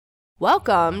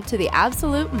Welcome to the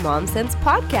Absolute Mom Sense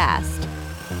podcast.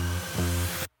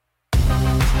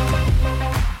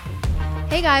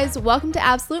 Hey guys, welcome to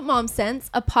Absolute Mom Sense,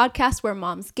 a podcast where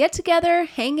moms get together,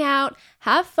 hang out,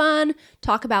 have fun,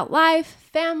 talk about life,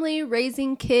 family,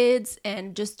 raising kids,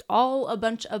 and just all a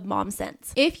bunch of mom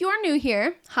sense. If you are new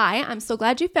here, hi, I'm so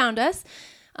glad you found us.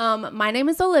 My name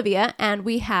is Olivia, and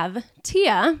we have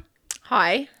Tia.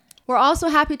 Hi. We're also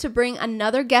happy to bring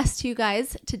another guest to you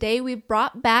guys. Today we've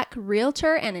brought back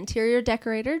realtor and interior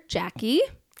decorator Jackie.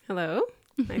 Hello.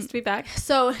 Nice to be back.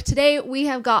 So today we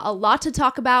have got a lot to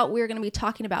talk about. We're going to be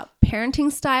talking about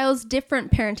parenting styles,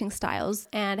 different parenting styles,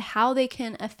 and how they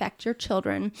can affect your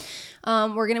children.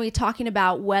 We're going to be talking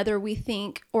about whether we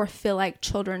think or feel like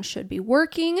children should be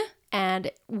working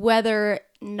and whether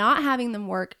not having them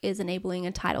work is enabling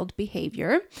entitled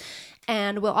behavior.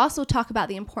 And we'll also talk about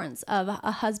the importance of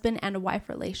a husband and a wife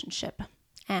relationship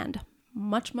and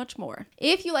much, much more.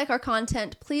 If you like our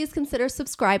content, please consider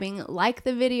subscribing, like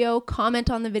the video,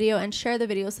 comment on the video, and share the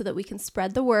video so that we can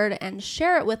spread the word and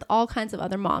share it with all kinds of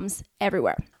other moms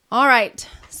everywhere. All right.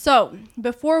 So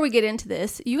before we get into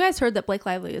this, you guys heard that Blake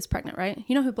Lively is pregnant, right?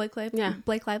 You know who Blake Lively? Yeah.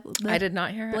 Blake Lively. I did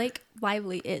not hear it. Blake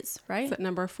Lively is, right? Is it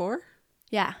number 4?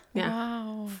 Yeah. Yeah.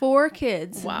 Wow. 4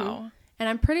 kids. Wow. Mm-hmm. And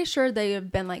I'm pretty sure they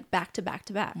have been like back to back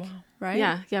to back. Wow. Right?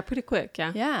 Yeah. Pretty quick.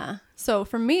 Yeah. Yeah. So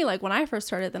for me, like when I first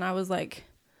started, then I was like,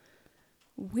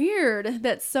 weird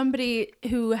that somebody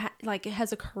who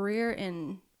has a career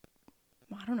in,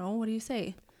 I don't know, what do you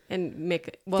say? And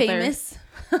famous.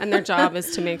 And their job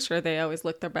is to make sure they always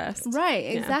look their best. Right.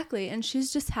 Exactly. And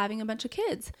she's just having a bunch of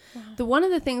kids. Wow. One of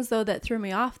the things though that threw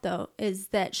me off though is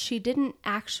that she didn't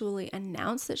actually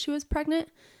announce that she was pregnant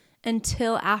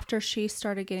until after she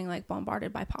started getting like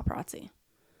bombarded by paparazzi.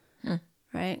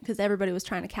 Right? Because everybody was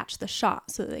trying to catch the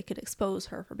shot so that they could expose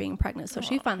her for being pregnant. So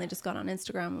she finally just got on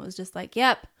Instagram and was just like,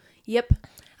 yep,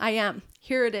 I am.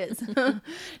 Here it is.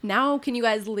 Now can you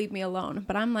guys leave me alone?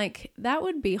 But I'm like, that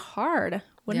would be hard,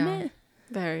 wouldn't it?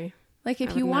 Very. Like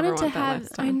if you wanted to have,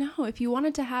 I know, if you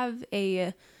wanted to have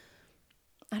a,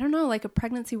 I don't know, like a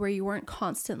pregnancy where you weren't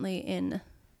constantly in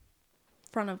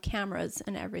front of cameras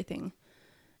and everything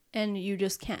and you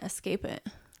just can't escape it.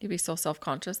 You'd be so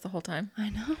self-conscious the whole time. I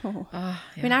know. Yeah.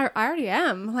 I mean, I already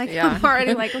am. Like, yeah. I'm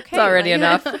already like, okay. It's already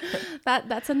enough.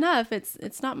 That's enough.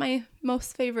 It's not my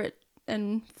most favorite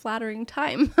and flattering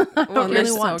time. I don't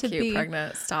really want so to cute, be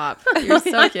pregnant. Stop. You're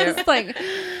so cute. It's like,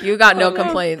 you got no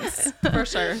complaints for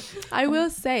sure. I will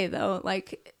say though,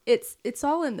 like it's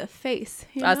all in the face.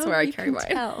 That's where I you carry can mine.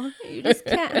 Tell. You just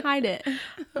can't hide it.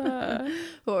 What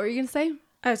were you gonna say?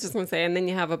 I was just going to say, and then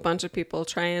you have a bunch of people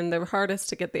trying their hardest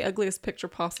to get the ugliest picture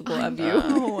possible of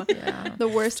you. Yeah. The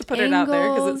worst to put it out there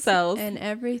because it sells. And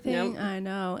everything. Yep. I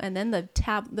know. And then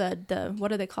the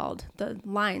what are they called? The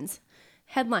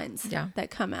headlines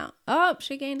that come out. Oh,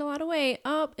 she gained a lot of weight.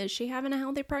 Oh, is she having a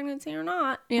healthy pregnancy or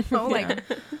not? You know, like,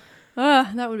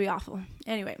 that would be awful.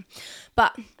 Anyway,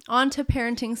 but on to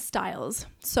parenting styles.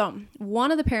 So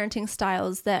one of the parenting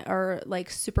styles that are like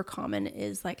super common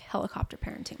is like helicopter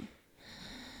parenting.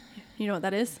 You know what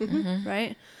that is,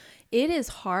 right? It is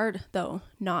hard though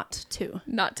not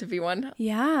to be one.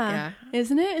 Yeah.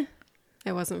 Isn't it?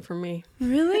 It wasn't for me.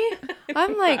 Really?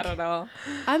 I'm like, I don't know.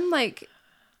 I'm like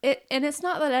it, and it's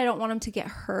not that I don't want them to get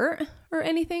hurt or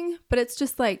anything, but it's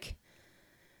just like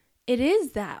it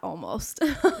is that almost.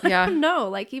 Yeah. No,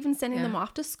 like even sending them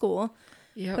off to school,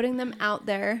 yep. Putting them out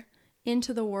there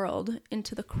into the world,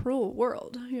 into the cruel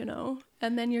world, you know,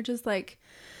 and then you're just like,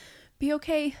 be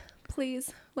okay.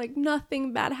 Please, like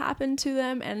nothing bad happened to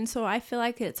them. And so I feel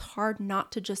like it's hard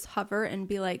not to just hover and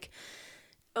be like,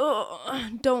 oh,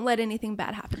 don't let anything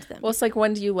bad happen to them. Well, it's like,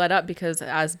 when do you let up? Because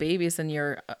as babies and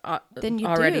you're then you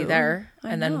already do. there.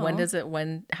 I and know.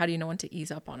 Then how do you know when to ease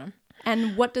up on them?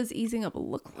 And what does easing up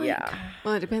look like? Yeah.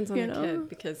 Well, it depends on the kid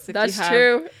because if that's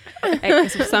true.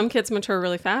 Some kids mature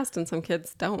really fast and some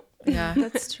kids don't. Yeah.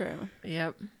 That's true.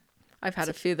 Yep. I've had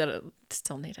a few that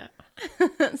still need it.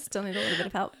 Still need a little bit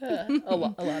of help. A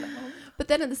lot of help. But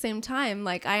then at the same time,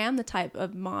 like I am the type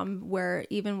of mom where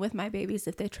even with my babies,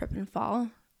 if they trip and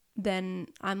fall, then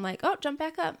I'm like, oh, jump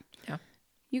back up. Yeah.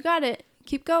 You got it.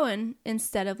 Keep going.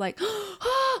 Instead of like,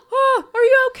 oh, are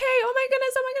you okay? Oh my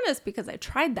goodness. Because I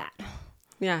tried that.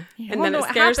 Yeah. And then it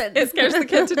scares the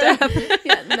kid to death.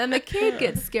 Yeah. And then the kid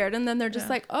gets scared and then they're just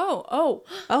like, oh,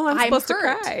 I'm supposed to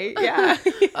cry. Yeah.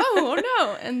 Oh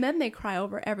no. And then they cry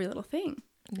over every little thing.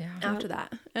 Yeah. After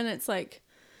that. And it's like,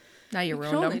 now you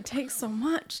ruined them. It only takes so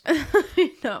much.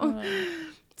 You know?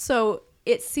 So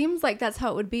it seems like that's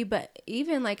how it would be. But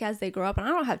even like as they grow up, and I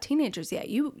don't have teenagers yet.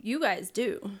 You guys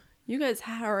do. You guys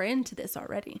are into this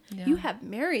already. Yeah. You have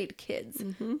married kids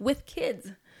with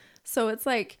kids. So it's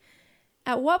like,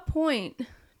 at what point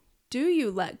do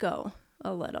you let go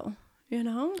a little, you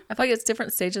know? I feel like it's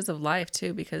different stages of life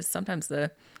too, because sometimes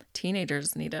the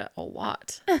teenagers need it a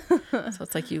lot. So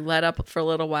it's like you let up for a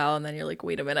little while and then you're like,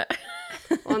 wait a minute.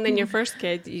 Well, and then your first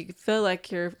kid, you feel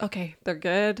like you're okay. They're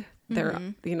good. They're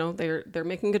they're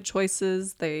making good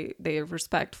choices. They're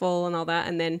respectful and all that.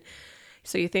 And then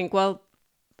so you think, well,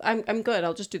 I'm good.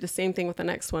 I'll just do the same thing with the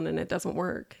next one, and it doesn't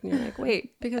work. And you're like,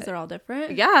 wait, Because they're all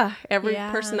different. yeah, every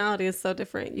personality is so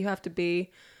different. You have to be.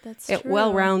 That's It true.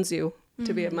 well rounds you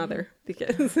to be a mother,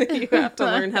 because you have to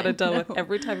learn how to deal with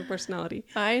every type of personality.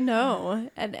 I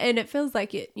know. And it feels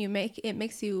like it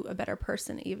makes you a better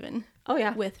person, even Oh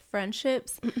yeah. with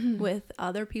friendships, with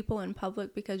other people in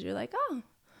public, because you're like, oh,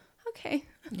 okay.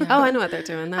 Oh, I know what they're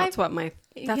doing. That's what my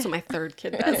third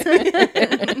kid does.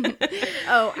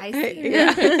 Oh, I see.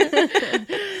 Yeah.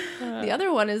 The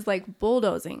other one is like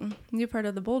bulldozing. You've heard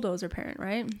of the bulldozer parent,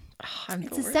 right? Oh, I'm the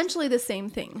It's worst. essentially the same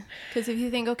thing. Because if you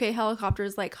think, okay, helicopter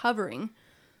is like hovering,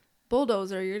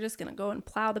 bulldozer, you're just going to go and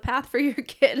plow the path for your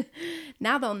kid.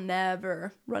 Now they'll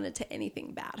never run into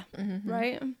anything bad,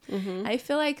 right? I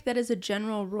feel like that is a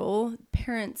general rule.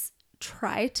 Parents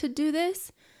try to do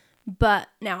this, but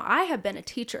now I have been a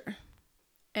teacher,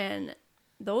 and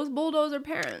those bulldozer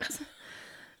parents,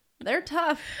 they're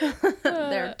tough.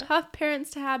 They're tough parents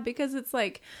to have, because it's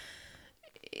like,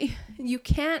 you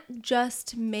can't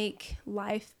just make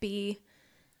life be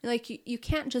like, you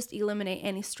can't just eliminate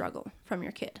any struggle from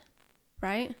your kid,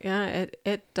 right? Yeah,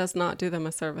 it does not do them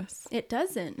a service. It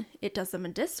doesn't. It does them a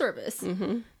disservice,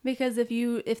 because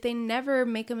if they never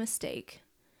make a mistake,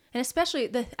 and especially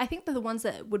I think the ones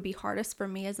that would be hardest for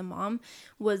me as a mom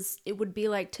it would be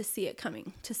like to see it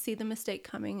coming, to see the mistake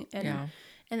coming, and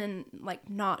then like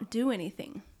not do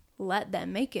anything, let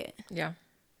them make it. Yeah.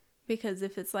 Because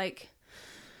if it's like,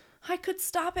 I could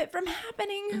stop it from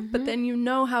happening, but then you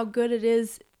know how good it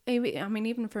is. I mean,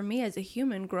 even for me as a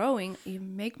human growing, you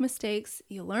make mistakes,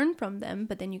 you learn from them,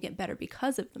 but then you get better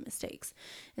because of the mistakes.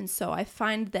 And so I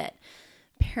find that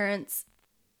parents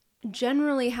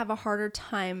generally have a harder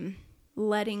time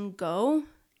letting go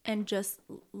and just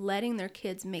letting their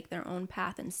kids make their own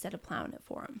path instead of plowing it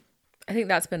for them. I think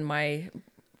that's been my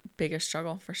biggest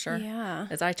struggle for sure. Yeah.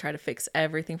 As I try to fix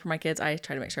everything for my kids. I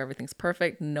try to make sure everything's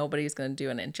perfect. Nobody's going to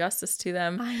do an injustice to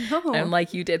them. I know. And I'm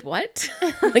like, you did what?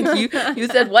 Like you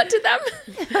said what to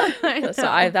them? So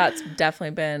that's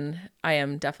definitely been, I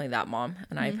am definitely that mom.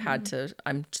 And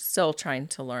I'm still trying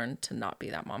to learn to not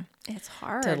be that mom. It's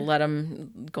hard. To let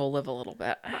them go live a little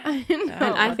bit. I know.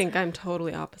 And I think I'm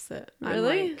totally opposite.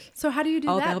 Really? I'm like, So how do you do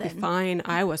oh, that they'll then? be fine.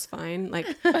 I was fine. Like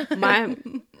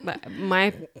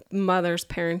my mother's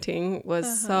parenting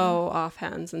was so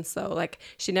offhands, and so like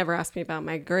she never asked me about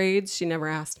my grades. She never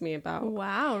asked me about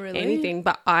Wow, really? anything.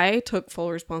 But I took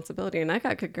full responsibility, and I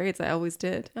got good grades. I always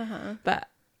did. But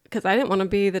because I didn't want to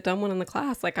be the dumb one in the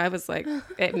class, like I was like,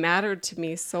 it mattered to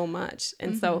me so much,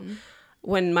 and so.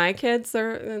 When my kids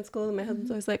are in school, my husband's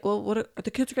always like, well, what are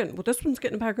the kids are getting? Well, this one's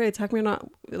getting bad grades. How come you're not,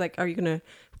 like, are you going to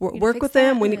work fix with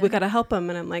them? that? We got to help them.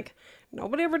 And I'm like,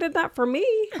 nobody ever did that for me.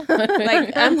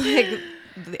 Like, I'm like,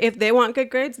 if they want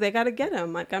good grades, they got to get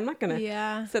them. Like, I'm not going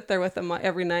to sit there with them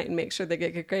every night and make sure they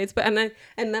get good grades. But, and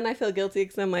then I feel guilty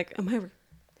because I'm like, am I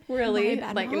really Am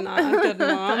I a bad like mom? not a good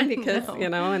mom? Because, you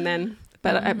know, and then,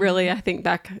 but I think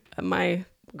back at my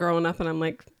growing up, and I'm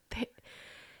like,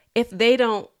 if they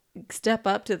don't step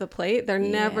up to the plate, they're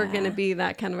never going to be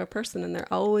that kind of a person, and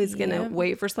they're always going to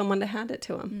wait for someone to hand it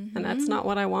to them. And that's not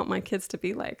what I want my kids to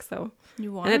be like. So,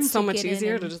 and it's so much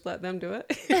easier to just let them do it.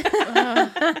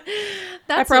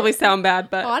 I probably sound bad,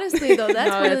 but honestly though, that's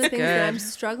No, one of the it's things that good. I'm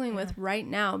struggling with right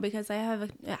now, because I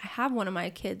have one of my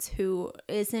kids who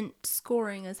isn't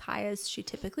scoring as high as she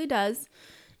typically does,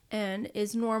 and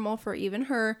is normal for even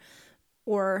her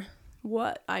or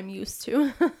what I'm used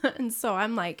to. And so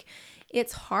I'm like,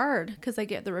 it's hard because I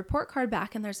get the report card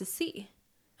back and there's a C.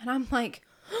 And I'm like,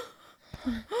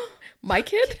 My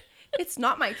kid? it's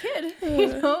not my kid, you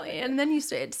know? And then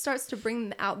it starts to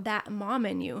bring out that mom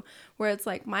in you, where it's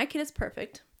like, my kid is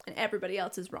perfect and everybody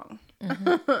else is wrong.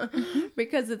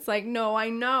 Because it's like, no, I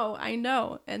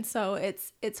know. And so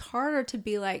it's harder to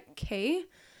be like, okay,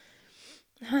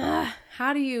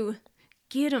 how do you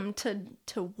get him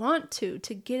to want to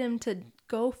get him to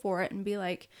go for it and be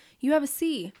like, you have a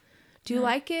C. Do you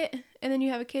like it? And then you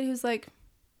have a kid who's like,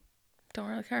 Don't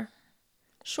really care.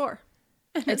 sure.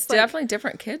 It's definitely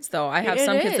different kids though. I have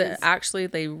some kids that is. actually,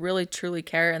 they really truly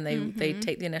care and they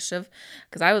take the initiative.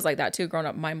 Cause I was like that too growing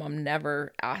up. My mom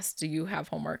never asked, do you have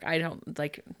homework? I don't,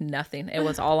 like, nothing. It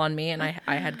was all on me, and I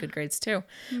had good grades too.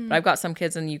 But I've got some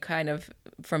kids, and you kind of,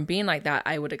 from being like that,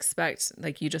 I would expect,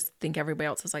 like, you just think everybody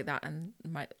else is like that. And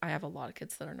I have a lot of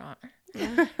kids that are not.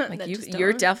 Yeah. Like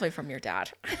you're definitely from your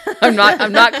dad. I'm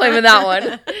not claiming that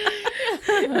one.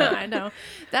 I know.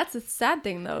 That's a sad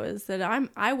thing though, is that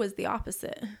I was the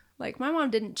opposite. Like, my mom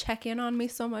didn't check in on me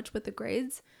so much with the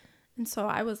grades, and so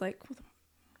I was like, well,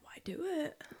 why do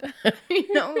it?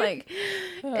 You know, like,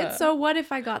 it's so what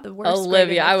if I got the worst?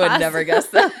 Olivia, I would never guess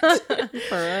that.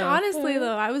 Honestly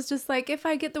though, I was just like, if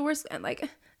I get the worst, and like,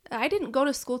 I didn't go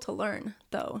to school to learn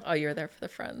though. Oh, you were there for the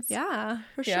friends. Yeah,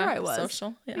 for sure I was.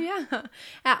 Social. Yeah.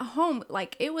 At home,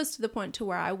 like, it was to the point to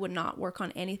where I would not work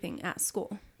on anything at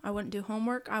school. I wouldn't do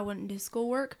homework. I wouldn't do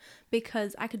schoolwork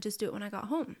because I could just do it when I got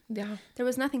home. Yeah. There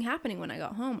was nothing happening when I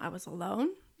got home. I was alone.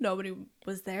 Nobody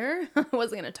was there. I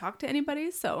wasn't going to talk to anybody.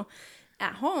 So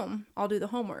at home, I'll do the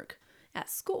homework. At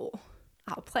school,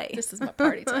 I'll play. This is my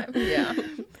party time. Yeah.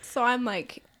 So I'm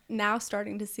like now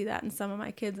starting to see that in some of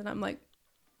my kids, and I'm like,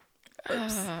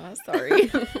 sorry.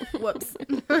 whoops.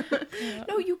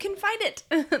 No, you can find it.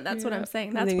 That's what I'm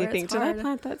saying. That's and then where you think, it's hard. did I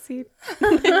plant that seed?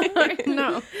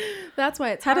 No, that's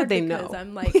why it's How hard. did they because know?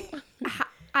 I'm like,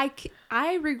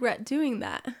 I regret doing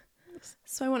that,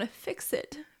 so I want to fix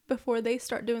it before they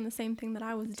start doing the same thing that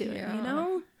I was doing. Yeah. You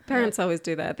know, Parents always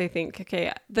do that. They think,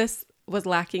 okay, this was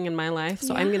lacking in my life,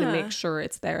 so I'm going to Yeah. make sure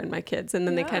it's there in my kids. And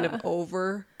then they kind of Yeah.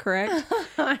 overcorrect.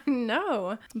 I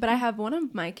know. But I have one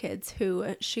of my kids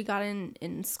who she got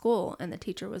in school, and the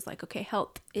teacher was like, okay,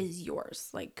 health is yours.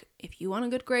 Like, if you want a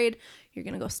good grade, you're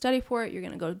going to go study for it. You're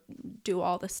going to go do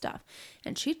all this stuff.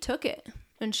 And she took it.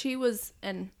 And she was,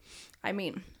 and I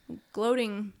mean,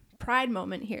 gloating pride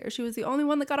moment here. She was the only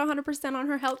one that got 100% on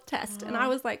her health test. And I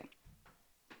was like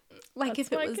That's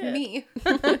if it my was kid. me.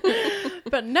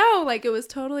 But no, like, it was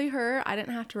totally her. I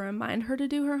didn't have to remind her to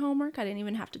do her homework. I didn't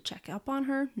even have to check up on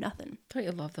her. Nothing. Don't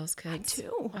you love those kids?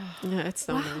 Too. Yeah, it's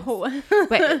so nice. Wow.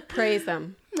 But praise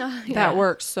them. Yeah. That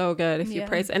works so good. If you Yeah.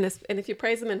 praise, and if you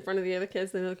praise them in front of the other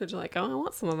kids, then the kids are like, oh, I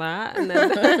want some of that. And then,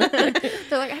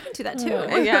 They're like, I can do that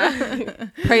too. yeah,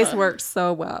 praise works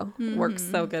so well. Works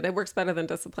so good. It works better than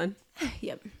discipline.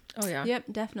 Yep. Oh yeah. Yep,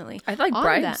 definitely. I like On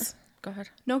bribes. that- Go ahead.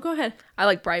 No, go ahead. I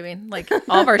like bribing. Like,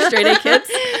 all of our straight A kids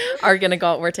are gonna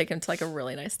go. We're taking to like a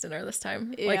really nice dinner this time.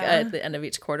 Like Yeah. at the end of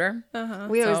each quarter.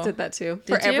 We always So- did that too.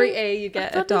 Did For every you? A, you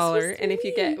get thought $1, this was and if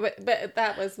you get, but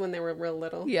that was when they were real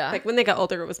little. Yeah. like when they got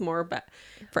older, it was more. But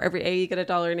for every A, you get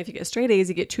 $1, and if you get straight A's,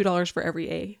 you get $2 for every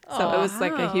A. So it was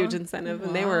like a huge incentive,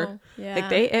 and they were Wow. Yeah.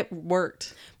 like it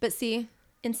worked. But see,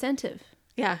 incentive,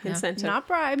 Yeah, incentive. not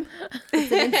bribe.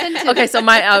 It's an incentive. Okay, so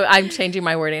I'm changing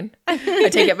my wording. I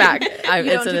take it back. You It's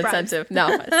don't an do bribes. incentive. No,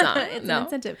 it's not. It's no. an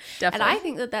incentive. Definitely. And I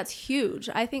think that that's huge.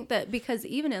 I think that because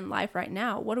even in life right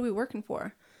now, what are we working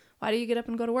for? Why do you get up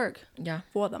and go to work? Yeah.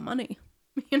 For the money.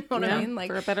 You know what Yeah, I mean? Like,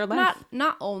 for a better life.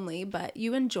 Not only, but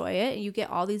you enjoy it. You get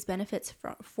all these benefits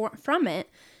from it,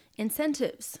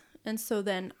 incentives. And so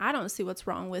then I don't see what's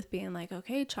wrong with being like,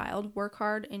 okay, child, work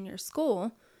hard in your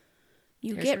school.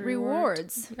 You Here's get your reward.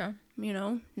 rewards. Yeah. You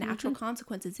know, natural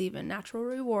consequences, even natural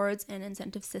rewards and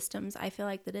incentive systems. I feel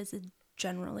like that is a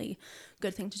generally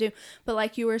good thing to do. But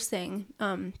like you were saying,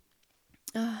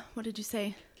 what did you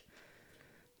say?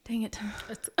 Dang it.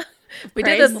 We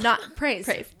Praise, did this. not praise.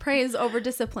 Praise over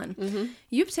discipline. Mm-hmm.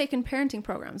 You've taken parenting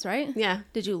programs, right? Yeah.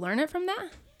 Did you learn it from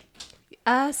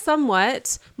that?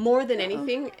 Somewhat. More than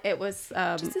anything, it was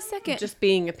Just a second. just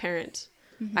being a parent.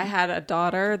 I had a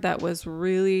daughter that was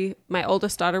my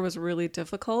oldest daughter was really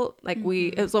difficult. Like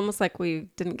it was almost like we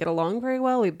didn't get along very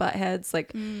well. We butt heads.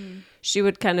 Like she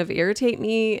would kind of irritate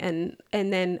me and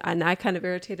I kind of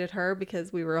irritated her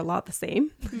because we were a lot the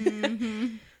same.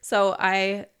 So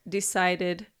I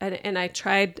decided, and I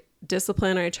tried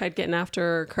discipline, or I tried getting after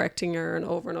her, correcting her and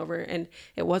over, and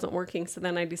it wasn't working. So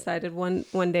then I decided one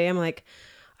day, I'm like,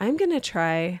 I'm going to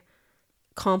try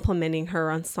complimenting her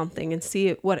on something and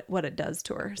see what it does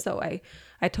to her. So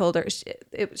I told her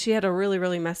she had a really,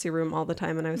 really messy room all the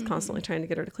time, and I was constantly trying to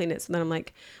get her to clean it. So then I'm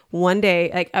like, one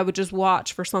day, like, I would just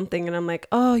watch for something, and I'm like,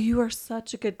 oh, you are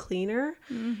such a good cleaner.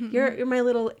 You're my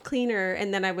little cleaner.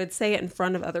 And then I would say it in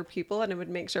front of other people, and I would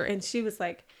make sure. And she was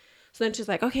like, so then she's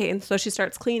like, okay. And so she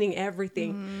starts cleaning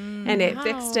everything, and it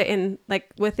fixed it in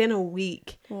like within a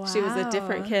week. She was a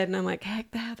different kid. And I'm like, heck,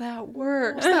 that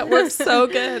works. That works so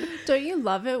good. Don't you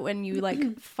love it when you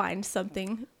like find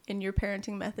something in your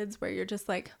parenting methods where you're just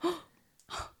like, oh,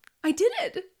 I did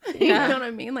it. You Yeah. know what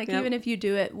I mean? Like, Yep. even if you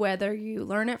do it, whether you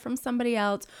learn it from somebody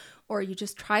else or you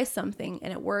just try something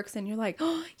and it works and you're like,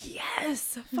 oh,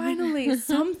 yes, finally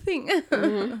something.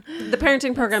 The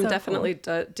parenting program so definitely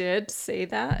did say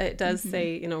that. It does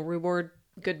say, you know, reward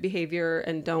good behavior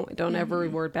and don't ever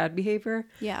reward bad behavior.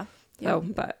 Yeah. So,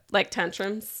 but like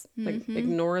tantrums, like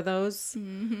ignore those.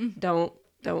 Don't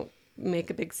make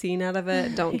a big scene out of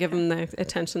it. Don't give them the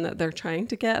attention that they're trying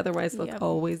to get. Otherwise they'll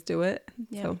always do it.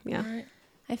 So, yeah. Right.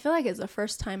 I feel like as a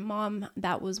first-time mom,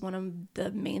 that was one of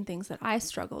the main things that I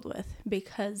struggled with,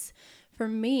 because for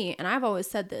me, and I've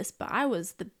always said this, but I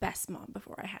was the best mom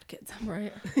before I had kids.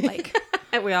 Right. Like,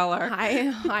 We all are.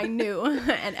 I knew,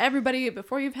 and everybody,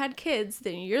 before you've had kids,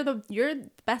 then you're the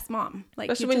best mom. Like,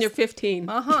 Especially when you're 15.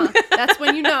 That's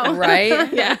when you know.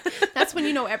 Right. Yeah. That's when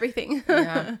you know everything.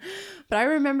 Yeah. But I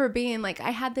remember being like,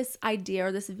 I had this idea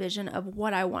or this vision of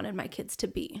what I wanted my kids to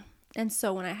be. And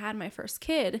so when I had my first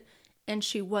kid and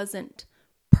she wasn't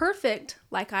perfect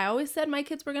like I always said my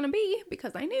kids were going to be,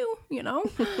 because I knew, you know,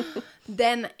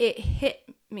 then it hit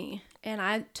me and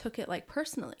I took it like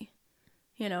personally,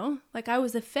 you know, like I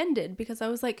was offended because I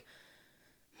was like,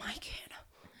 my kid,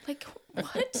 like,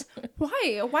 what?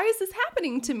 Why is this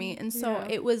happening to me? And so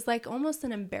it was like almost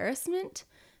an embarrassment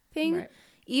thing. Right.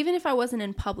 Even if I wasn't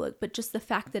in public, but just the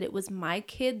fact that it was my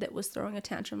kid that was throwing a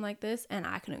tantrum like this and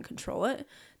I couldn't control it,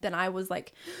 then I was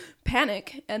like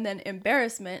panic and then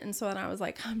embarrassment. And so then I was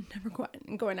like, I'm never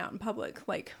going out in public.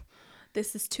 Like,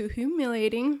 this is too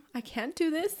humiliating. I can't do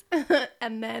this.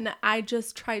 And then I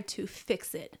just tried to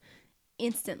fix it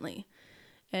instantly.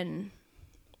 And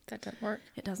that doesn't work.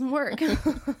 It doesn't work.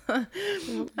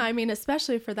 I mean,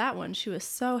 especially for that one, she was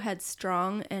so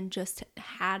headstrong and just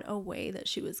had a way that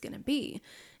she was going to be.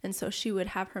 And so she would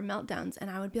have her meltdowns and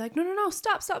I would be like, no,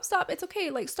 stop. It's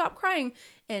okay. Like, stop crying.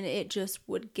 And it just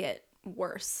would get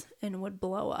worse and would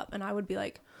blow up. And I would be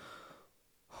like,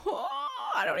 oh,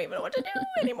 I don't even know what to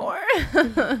do anymore.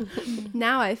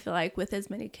 Now I feel like with as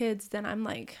many kids, then I'm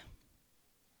like,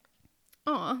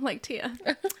 aw, like Tia.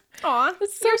 Aw,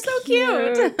 you're so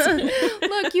cute.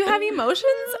 Look, you have emotions?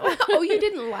 Oh, you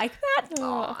didn't like that?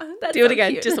 Aw, that's do it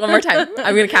again. cute. Just one more time.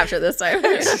 I'm going to capture it this time.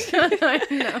 I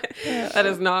know. That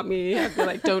is not me. I'd be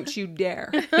like, don't you dare.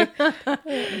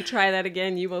 You try that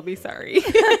again, you will be sorry.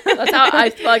 That's how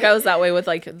I feel like I was that way with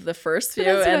like the first few.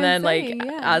 That's what And then I'm saying, like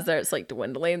yeah. as it's like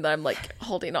dwindling, then I'm like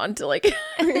holding on to like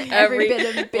Every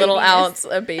bit of little babiness. ounce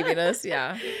of babiness.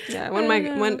 Yeah. Yeah,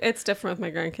 when it's different with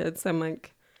my grandkids, I'm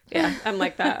like, yeah, I'm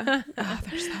like that. Oh,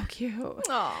 they're so cute.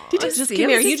 Aw. Did you Just see come him?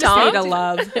 here. He You just need stopped? a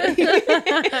love.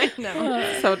 I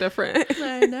know. So different.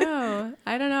 I know.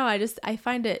 I don't know. I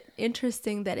find it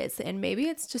interesting that and maybe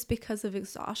it's just because of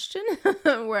exhaustion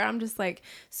where I'm just like,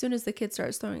 as soon as the kid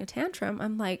starts throwing a tantrum,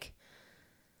 I'm like,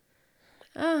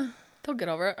 They'll get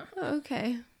over it.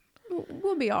 okay,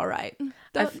 we'll be all right.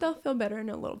 They'll feel better in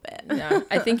a little bit. Yeah.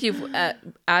 I think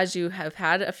as you have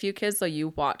had a few kids, so you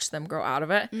watch them grow out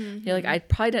of it. Mm-hmm. You're like, I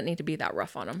probably didn't need to be that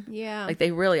rough on them. Yeah. Like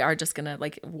they really are just gonna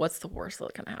like, what's the worst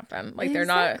that can happen? Like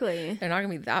Exactly. they're not gonna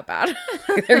be that bad.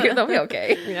 They'll be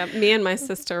okay. Yeah, me and my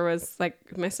sister was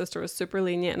super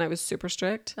lenient and I was super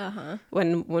strict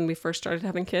when we first started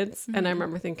having kids. And I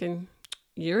remember thinking,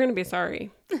 you're going to be sorry.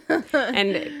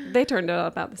 And they turned out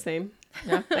about the same.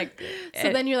 Yeah. Like,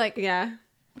 So then you're like, yeah.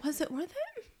 was it worth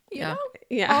it? You Yeah. know?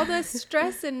 Yeah. All the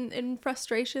stress and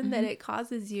frustration that it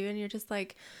causes you. And you're just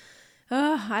like,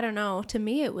 I don't know. To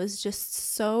me, it was just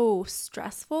so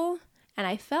stressful. And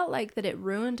I felt like that it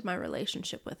ruined my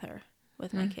relationship with her,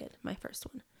 with my kid, my first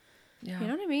one. Yeah. You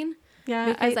know what I mean?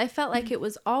 Yeah. Because I felt like it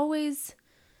was always,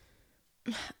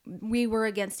 we were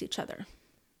against each other.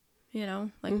 You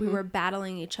know, like we were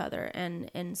battling each other.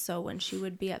 And so when she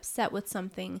would be upset with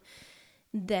something,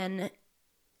 then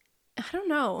I don't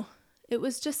know. It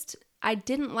was just, I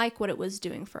didn't like what it was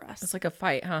doing for us. It's like a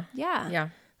fight, huh? Yeah. Yeah.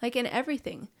 Like in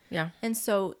everything. Yeah. And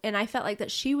so, and I felt like that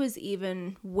she was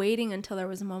even waiting until there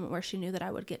was a moment where she knew that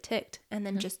I would get ticked and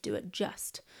then just do it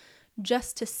just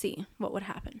to see what would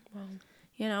happen. Wow.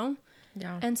 You know?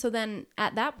 Yeah. And so then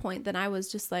at that point, then I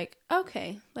was just like,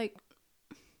 okay, like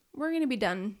we're going to be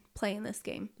done playing this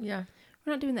game. Yeah.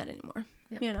 We're not doing that anymore,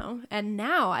 Yep. you know? And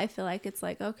now I feel like it's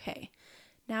like, okay,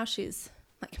 now she's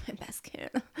like my best kid.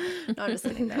 No, I'm just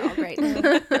kidding. They're all great.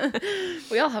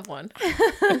 We all have one.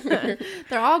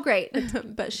 They're all great.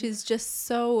 But she's just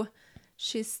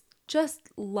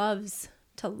loves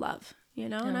to love, you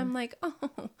know? And I'm like,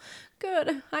 oh,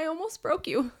 good. I almost broke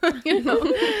you. You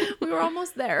know, we were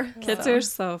almost there. Kids are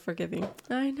so forgiving.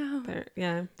 I know.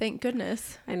 Yeah. Thank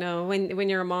goodness. I know when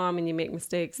you're a mom and you make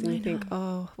mistakes and you think,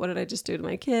 oh, what did I just do to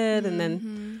my kid? And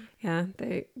then Yeah,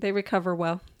 they recover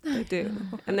well. They do.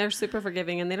 And they're super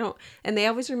forgiving, and they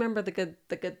always remember the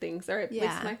good things. Or at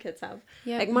least my kids have.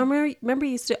 Yep. Like, Mom, remember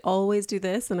you used to always do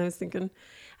this? And I was thinking,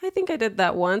 I think I did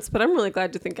that once, but I'm really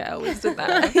glad to think I always did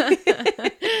that.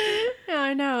 Yeah,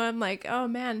 I know. I'm like, oh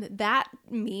man, that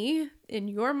me in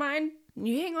your mind,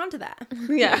 you hang on to that.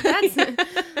 Yeah.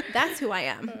 That's who I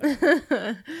am.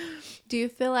 Do you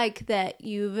feel like that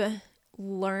you've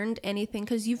learned anything?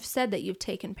 Because you've said that you've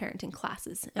taken parenting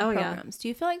classes and programs. Do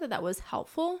you feel like that was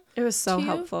helpful? It was so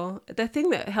helpful. The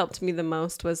thing that helped me the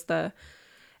most was they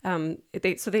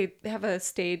have a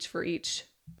stage for each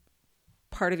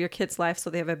part of your kid's life. So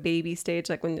they have a baby stage,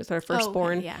 like when they're first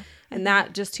born. Yeah. And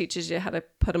that just teaches you how to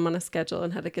put them on a schedule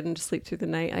and how to get them to sleep through the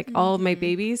night. Like all of my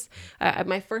babies,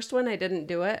 my first one, I didn't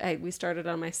do it. We started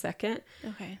on my second.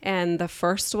 Okay. And the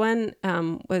first one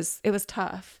was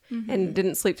tough and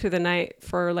didn't sleep through the night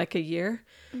for like a year.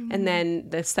 And then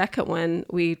the second one,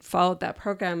 we followed that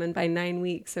program, and by 9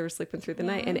 weeks they were sleeping through the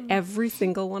night. And every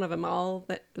single one of them,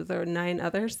 there were 9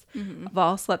 others, have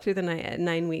all slept through the night at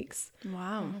 9 weeks.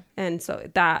 Wow. And so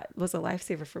that was a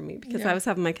lifesaver for me, because I was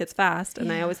having my kids fast,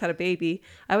 and I always had a baby.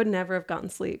 I would never have gotten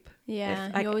sleep.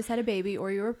 Yeah, you always had a baby,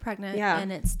 or you were pregnant,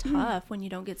 and it's tough when you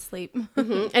don't get sleep.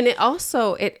 And it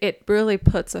also, it really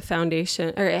puts a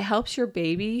foundation, or it helps your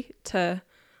baby to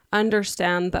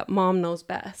understand that mom knows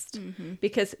best,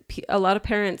 because a lot of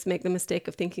parents make the mistake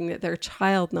of thinking that their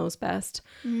child knows best.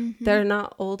 They're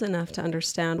not old enough to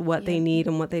understand what they need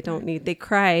and what they don't need. They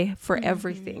cry for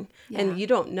everything, and you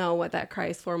don't know what that cry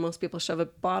is for. Most people shove a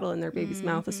bottle in their baby's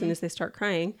mouth as soon as they start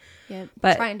crying,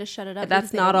 but trying to shut it up.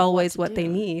 That's not always what they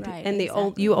need. Right, and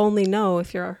you only know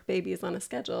if your baby is on a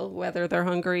schedule, whether they're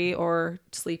hungry or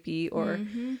sleepy or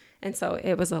and so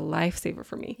it was a lifesaver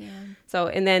for me. Yeah. So,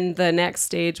 and then the next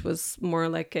stage was more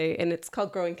like and it's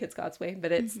called Growing Kids God's Way,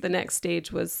 but it's the next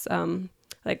stage was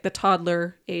like the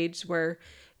toddler age, where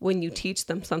when you teach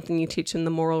them something, you teach them the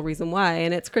moral reason why,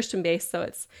 and it's Christian based. So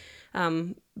it's,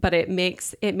 but it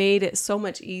made it so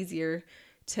much easier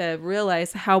to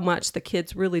realize how much the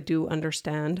kids really do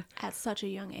understand at such a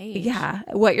young age. Yeah,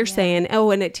 what you're saying.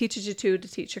 Oh, and it teaches you to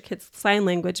teach your kids sign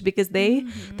language, because they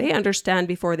understand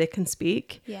before they can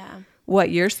speak. Yeah,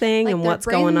 what you're saying, like, and what's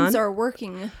going on. Are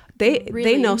working.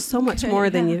 They know so much more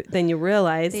than you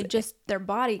realize. Their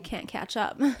body can't catch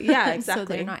up. Yeah, exactly. So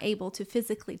they're not able to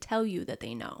physically tell you that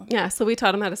they know. Yeah, so we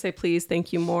taught them how to say please,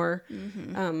 thank you more.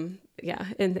 Yeah,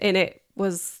 and it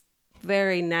was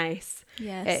very nice.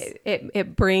 Yes.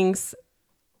 It brings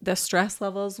the stress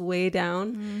levels way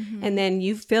down, and then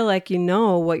you feel like you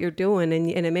know what you're doing, and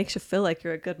it makes you feel like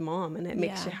you're a good mom, and it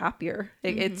makes you happier.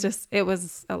 It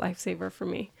was a lifesaver for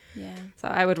me. Yeah. So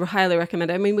I would highly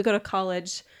recommend it. I mean, we go to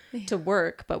college to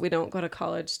work, but we don't go to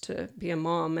college to be a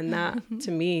mom, and that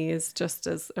to me is just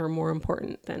as or more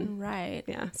important than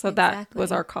Yeah. So that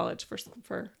was our college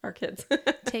for our kids.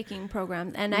 Taking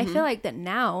programs. And I feel like that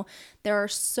now there are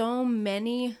so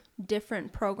many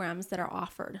different programs that are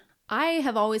offered. I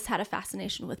have always had a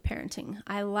fascination with parenting.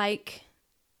 Like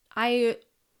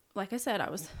I said, I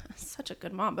was such a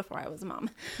good mom before I was a mom,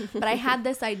 but I had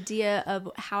this idea of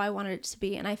how I wanted it to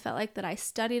be. And I felt like that I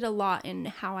studied a lot in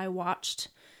how I watched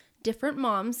different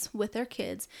moms with their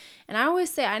kids. And I always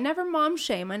say, I never mom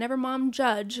shame, I never mom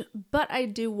judge, but I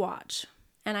do watch.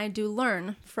 And I do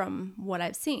learn from what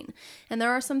I've seen. And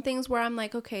there are some things where I'm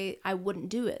like, okay, I wouldn't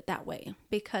do it that way,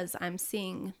 because I'm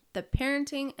seeing the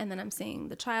parenting, and then I'm seeing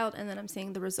the child, and then I'm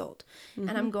seeing the result.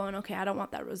 And I'm going, okay, I don't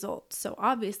want that result. So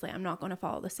obviously I'm not going to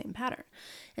follow the same pattern.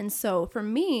 And so for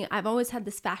me, I've always had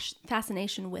this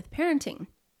fascination with parenting.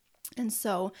 And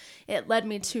so it led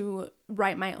me to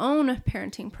write my own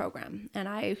parenting program, and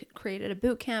I created a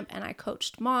boot camp, and I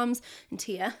coached moms, and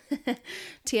Tia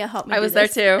helped me. I was there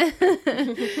too.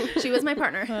 She was my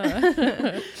partner.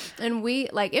 And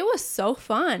it was so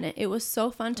fun. It was so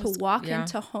fun to walk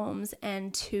into homes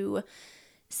and to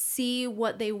see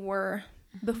what they were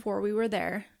before we were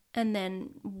there, and then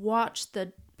watch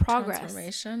the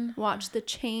progress, watch the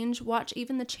change, watch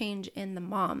even the change in the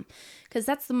mom, because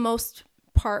that's the most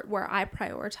part where I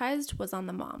prioritized was on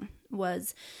the mom,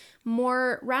 was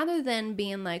more rather than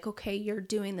being like, okay, you're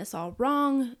doing this all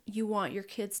wrong, you want your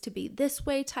kids to be this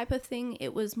way type of thing.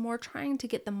 It was more trying to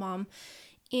get the mom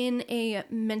in a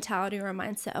mentality or a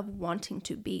mindset of wanting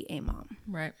to be a mom.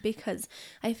 Right. Because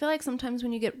I feel like sometimes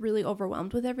when you get really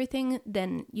overwhelmed with everything,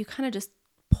 then you kind of just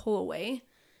pull away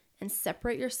and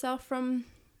separate yourself from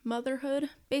motherhood,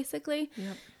 basically.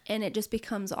 Yep. And it just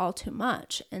becomes all too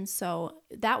much. And so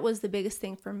that was the biggest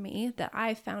thing for me that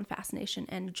I found fascination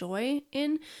and joy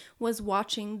in, was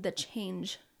watching the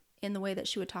change in the way that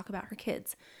she would talk about her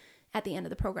kids at the end of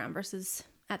the program versus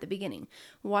at the beginning,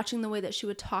 watching the way that she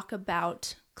would talk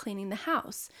about cleaning the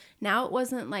house. Now it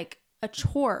wasn't like a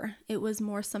chore. It was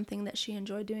more something that she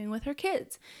enjoyed doing with her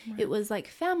kids. Right. It was like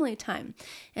family time.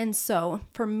 And so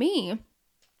for me,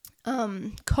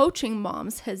 coaching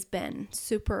moms has been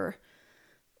super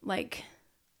like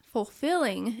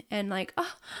fulfilling and like,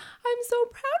 oh, I'm so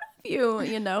proud of you,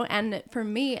 you know? And for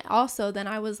me also, then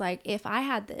I was like, if I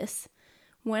had this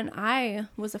when I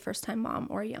was a first time mom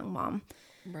or a young mom,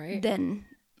 right, then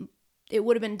it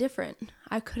would have been different.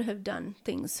 I could have done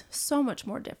things so much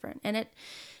more different. And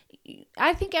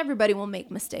I think everybody will make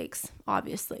mistakes,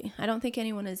 obviously. I don't think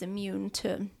anyone is immune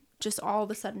to just all of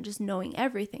a sudden just knowing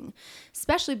everything,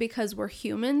 especially because we're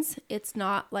humans. It's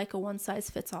not like a one size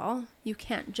fits all. You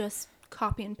can't just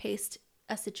copy and paste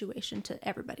a situation to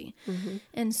everybody. Mm-hmm.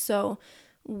 And so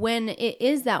when it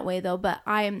is that way though, but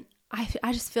I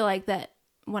just feel like that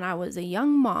when I was a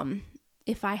young mom,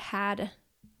 if I had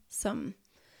some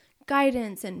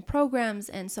guidance and programs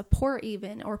and support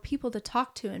even, or people to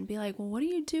talk to and be like, well, what do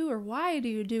you do? Or why do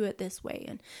you do it this way?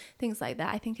 And things like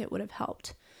that. I think it would have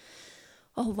helped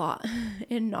a lot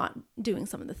in not doing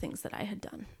some of the things that I had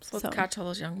done. So let's catch all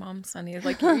those young moms. I need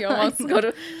like your young moms go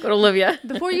to Olivia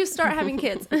before you start having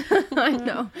kids. I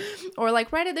know, or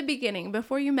like right at the beginning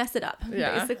before you mess it up.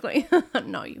 Yeah. Basically,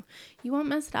 no, you won't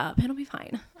mess it up. It'll be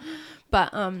fine.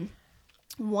 But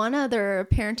one other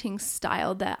parenting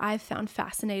style that I've found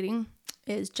fascinating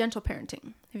is gentle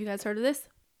parenting. Have you guys heard of this?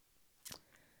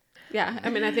 Yeah, I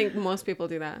mean, I think most people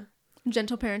do that.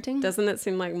 Gentle parenting? Doesn't it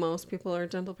seem like most people are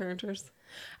gentle parenters?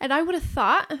 And I would have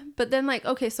thought, but then like,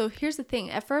 okay, so here's the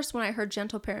thing. At first, when I heard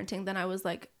gentle parenting, then I was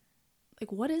like,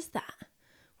 what is that?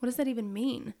 What does that even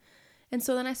mean? And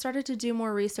so then I started to do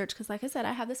more research because like I said,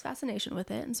 I have this fascination with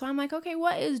it. And so I'm like, okay,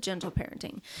 what is gentle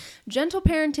parenting? Gentle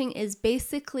parenting is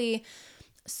basically,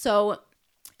 so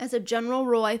as a general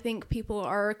rule, I think people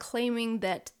are claiming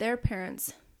that their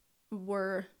parents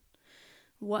were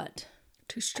what?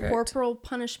 Too strict. Corporal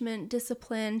punishment,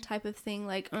 discipline type of thing,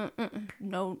 like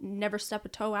no, never step a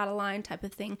toe out of line type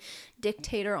of thing,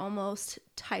 dictator almost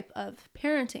type of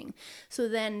parenting. So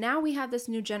then now we have this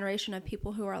new generation of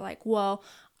people who are like, well,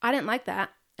 I didn't like that,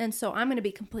 and so I'm going to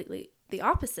be completely the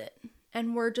opposite,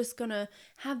 and we're just going to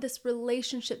have this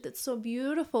relationship that's so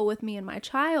beautiful with me and my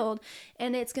child,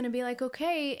 and it's going to be like,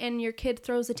 okay, and your kid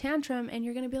throws a tantrum, and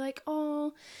you're going to be like,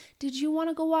 oh, did you want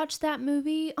to go watch that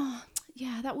movie? Oh,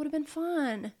 yeah, that would have been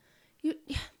fun.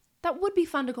 That would be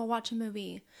fun to go watch a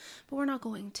movie, but we're not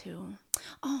going to.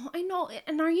 Oh, I know.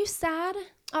 And are you sad?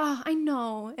 Oh, I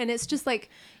know. And it's just like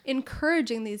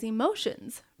encouraging these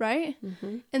emotions, right?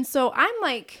 Mm-hmm. And so I'm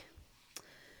like,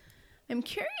 I'm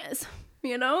curious,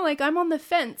 you know, like I'm on the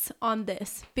fence on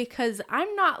this because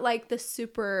I'm not like the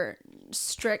super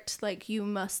strict, like you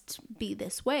must be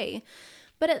this way.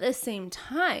 But at the same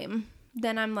time,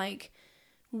 then I'm like,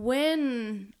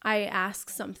 when I ask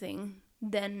something,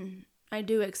 then I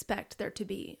do expect there to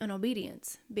be an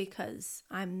obedience because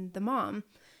I'm the mom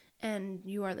and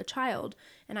you are the child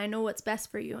and I know what's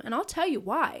best for you. And I'll tell you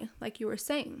why, like you were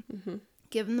saying. Mm-hmm.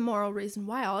 Given the moral reason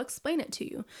why, I'll explain it to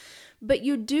you. But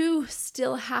you do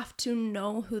still have to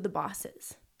know who the boss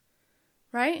is,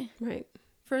 right? Right.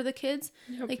 For the kids.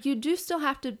 Yep. Like you do still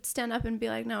have to stand up and be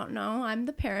like, no, I'm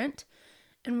the parent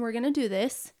and we're going to do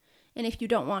this. And if you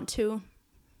don't want to,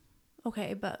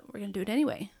 okay, but we're going to do it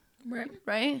anyway.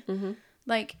 Right? Mm-hmm.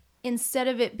 Like, instead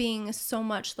of it being so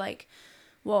much like,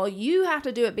 well, you have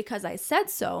to do it because I said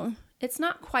so. It's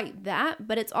not quite that,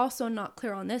 but it's also not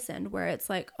clear on this end where it's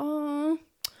like, oh,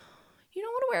 you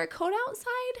don't want to wear a coat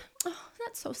outside? Oh,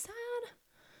 that's so sad.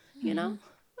 Mm-hmm. You know?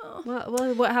 Oh.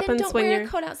 Well, what happens then don't when wear you're... a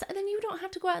coat outside. Then you don't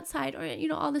have to go outside or, you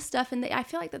know, all this stuff. And I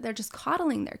feel like that they're just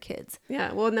coddling their kids.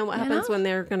 Yeah. Well, and then what happens when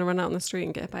they're going to run out in the street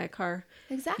and get hit by a car?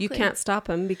 Exactly. You can't stop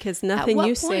them because nothing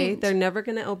you say, they're never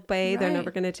going to obey. Right. They're never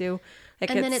going to do.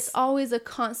 Like, and then it's always a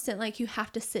constant, like you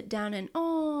have to sit down and,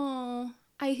 oh,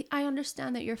 I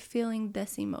understand that you're feeling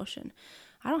this emotion.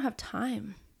 I don't have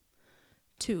time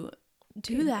to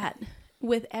do that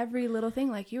with every little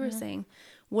thing, like you were saying.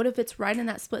 What if it's right in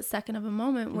that split second of a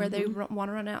moment where they want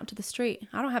to run out into the street?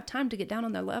 I don't have time to get down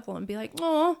on their level and be like,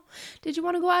 oh, did you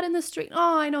want to go out in the street?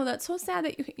 Oh, I know. That's so sad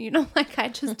that you know, like I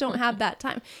just don't have that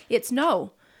time. It's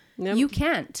no, you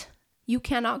can't. You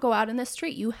cannot go out in the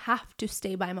street. You have to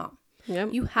stay by mom.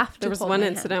 Yep. You have to. There was one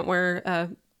incident where a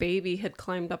baby had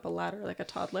climbed up a ladder, like a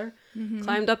toddler,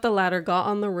 climbed up the ladder, got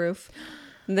on the roof.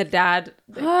 And the dad,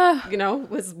 you know,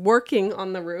 was working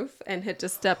on the roof and had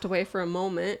just stepped away for a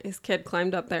moment. His kid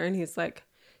climbed up there and he's like,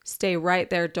 stay right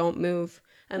there. Don't move.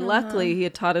 And luckily he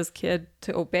had taught his kid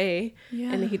to obey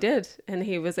and he did. And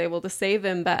he was able to save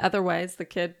him. But otherwise the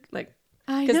kid like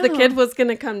Because the kid was going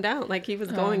to come down. Like he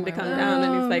was going to come down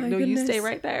and he's like, no, you stay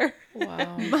right there.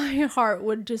 Wow. My heart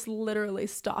would just literally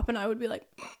stop and I would be like,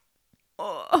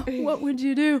 oh, what would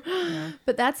you do? Yeah.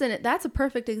 But that's a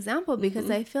perfect example because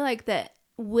I feel like that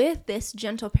with this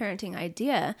gentle parenting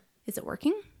idea, is it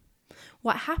working?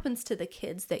 What happens to the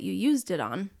kids that you used it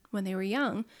on when they were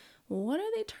young? What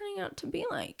are they turning out to be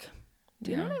like?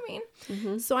 Do you know what I mean?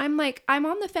 Mm-hmm. So I'm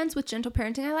on the fence with gentle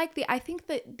parenting. I think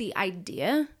that the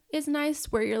idea is nice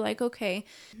where you're like, okay,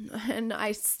 and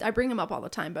I bring him up all the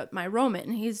time, but my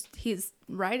Roman, he's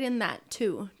right in that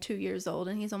 2 years old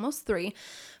and he's almost 3,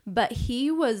 but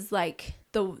he was like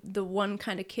the one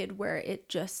kind of kid where it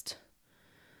just,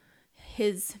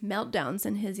 his meltdowns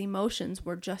and his emotions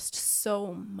were just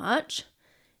so much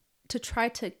to try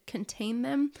to contain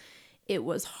them. It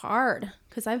was hard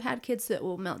because I've had kids that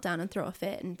will melt down and throw a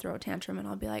fit and throw a tantrum and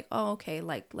I'll be like, oh, okay,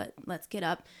 like let's get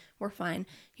up. We're fine.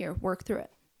 Here, work through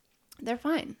it. They're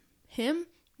fine. Him?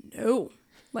 No.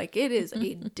 Like it is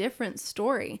a different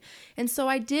story. And so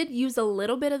I did use a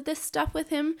little bit of this stuff with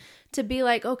him to be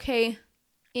like, okay,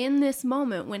 in this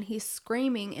moment when he's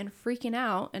screaming and freaking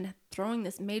out and throwing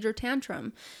this major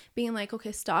tantrum, being like,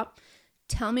 okay, stop.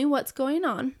 Tell me what's going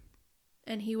on.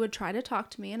 And he would try to talk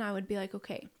to me and I would be like,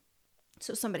 okay,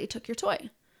 so somebody took your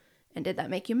toy. And did that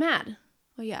make you mad?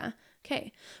 Oh yeah.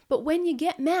 Okay. But when you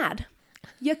get mad,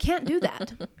 you can't do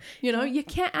that. You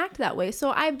can't act that way.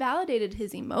 So I validated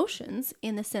his emotions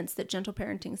in the sense that gentle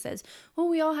parenting says, well,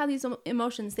 we all have these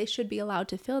emotions. They should be allowed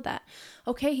to feel that.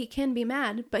 Okay, he can be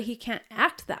mad, but he can't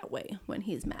act that way when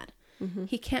he's mad. Mm-hmm.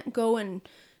 He can't go and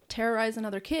terrorize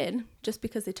another kid just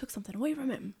because they took something away from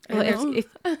him. Well,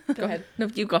 go ahead. No,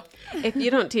 you go. If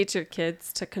you don't teach your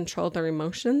kids to control their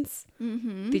emotions,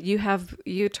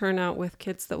 you turn out with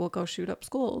kids that will go shoot up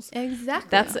schools.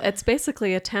 Exactly. It's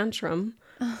basically a tantrum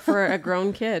for a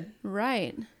grown kid.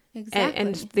 Right.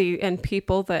 Exactly. And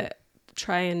people that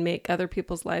try and make other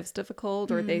people's lives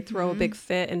difficult, or they throw a big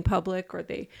fit in public, or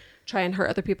they try and hurt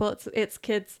other people. It's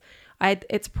kids.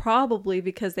 It's probably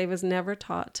because they was never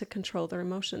taught to control their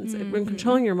emotions. When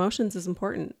controlling your emotions is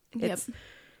important.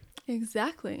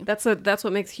 Exactly. That's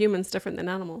what makes humans different than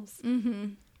animals. Mm-hmm.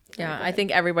 Yeah, I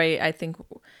think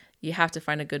you have to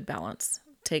find a good balance.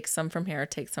 Take some from here,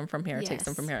 take some from here, take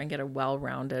some from here, and get a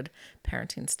well-rounded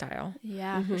parenting style.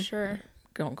 Yeah, for sure.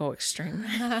 Don't go extreme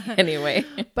anyway.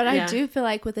 But I do feel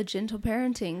like with a gentle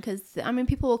parenting, because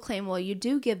people will claim, well, you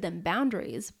do give them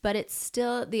boundaries, but it's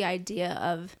still the idea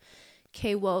of,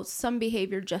 okay, well, some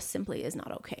behavior just simply is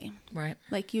not okay. Right.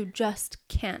 Like you just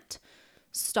can't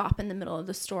stop in the middle of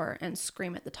the store and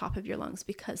scream at the top of your lungs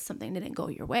because something didn't go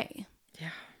your way.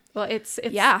 Yeah. Well, it's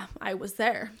I was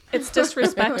there. It's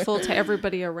disrespectful to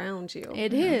everybody around you.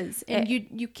 It is. And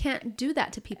you can't do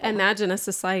that to people. Imagine a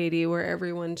society where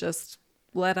everyone just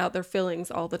let out their feelings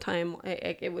all the time.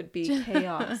 It would be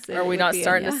chaos. Are we not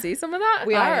starting to see some of that?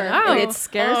 We are. Oh. It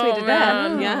scares me to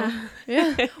death.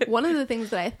 Yeah. One of the things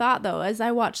that I thought, though, as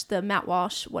I watched the Matt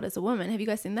Walsh, What is a Woman? Have you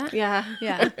guys seen that? Yeah.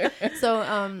 Yeah.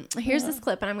 So here's this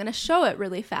clip, and I'm going to show it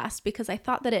really fast because I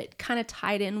thought that it kind of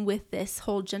tied in with this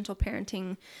whole gentle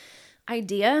parenting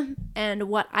idea and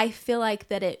what I feel like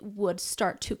that it would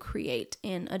start to create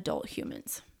in adult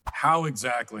humans. How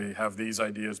exactly have these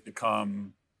ideas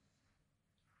become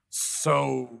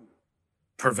so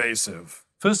pervasive?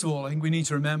 First of all, I think we need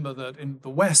to remember that in the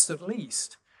West, at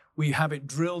least, we have it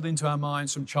drilled into our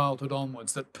minds from childhood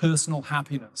onwards that personal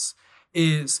happiness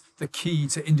is the key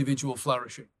to individual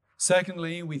flourishing.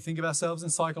 Secondly, we think of ourselves in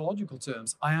psychological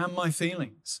terms. I am my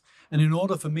feelings. And in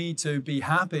order for me to be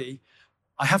happy,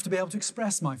 I have to be able to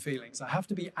express my feelings. I have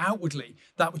to be outwardly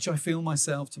that which I feel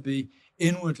myself to be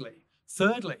inwardly.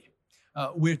 Thirdly,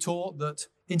 we're taught that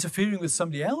interfering with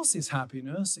somebody else's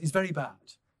happiness is very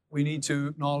bad. We need to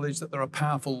acknowledge that there are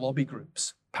powerful lobby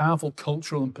groups, powerful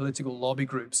cultural and political lobby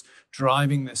groups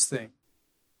driving this thing.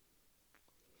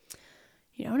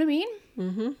 You know what I mean?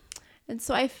 Mm-hmm. And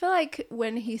so I feel like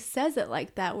when he says it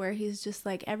like that, where he's just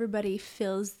like, everybody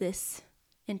feels this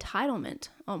entitlement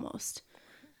almost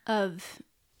of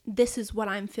this is what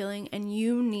I'm feeling and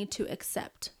you need to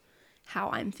accept how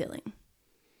I'm feeling.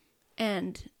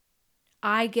 And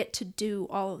I get to do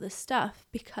all of this stuff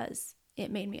because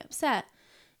it made me upset,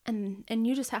 and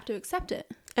you just have to accept it.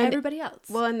 And everybody else.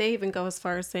 Well, and they even go as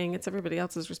far as saying it's everybody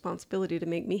else's responsibility to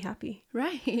make me happy.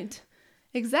 Right.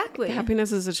 Exactly.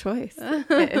 Happiness is a choice.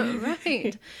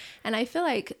 Right. And I feel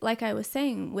like I was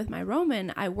saying with my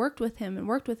Roman, I worked with him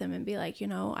and be like,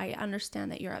 I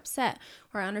understand that you're upset,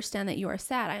 or I understand that you are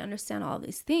sad. I understand all of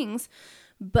these things.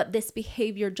 But this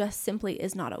behavior just simply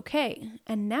is not okay.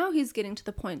 And now he's getting to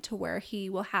the point to where he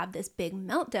will have this big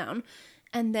meltdown.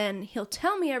 And then he'll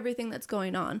tell me everything that's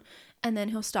going on. And then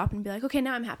he'll stop and be like, okay,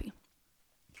 now I'm happy.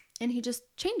 And he just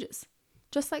changes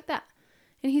just like that.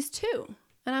 And he's 2.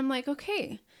 And I'm like,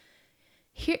 okay,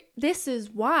 this is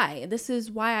why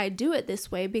I do it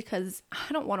this way, because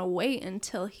I don't want to wait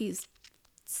until he's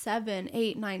 7,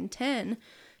 8, 9, 10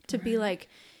 to be like,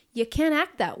 you can't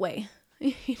act that way.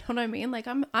 You know what I mean? Like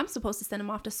I'm supposed to send him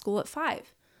off to school at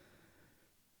 5.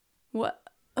 What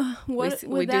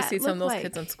we do see some of those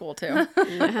kids in school too.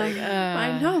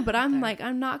 I know, but I'm like,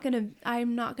 I'm not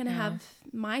gonna have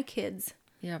my kids.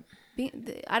 Yep.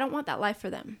 I don't want that life for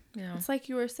them. Yeah. It's like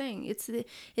you were saying,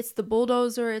 it's the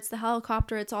bulldozer, it's the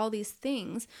helicopter, it's all these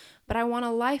things, but I want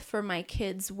a life for my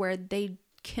kids where they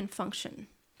can function.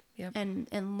 Yep.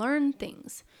 And learn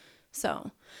things.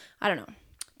 So I don't know.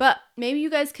 But maybe you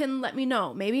guys can let me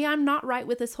know. Maybe I'm not right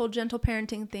with this whole gentle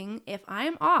parenting thing. If I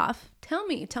am off, tell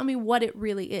me what it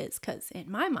really is. Because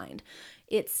in my mind,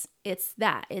 it's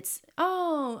that. It's,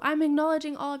 I'm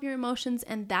acknowledging all of your emotions.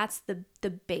 And that's the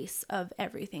base of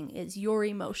everything is your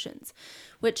emotions.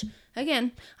 Which,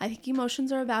 again, I think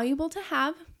emotions are valuable to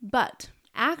have. But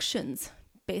actions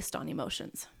based on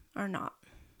emotions are not.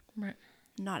 Right.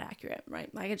 Not accurate, right?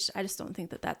 Like I just don't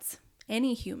think that that's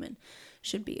any human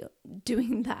should be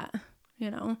doing that,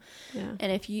 you know? Yeah.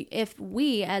 And if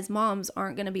we as moms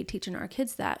aren't going to be teaching our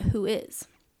kids that, who is?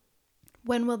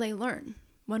 When will they learn?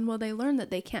 When will they learn that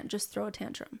they can't just throw a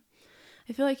tantrum?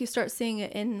 I feel like you start seeing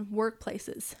it in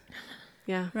workplaces.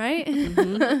 Yeah.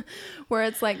 Right? Where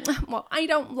it's like, well, I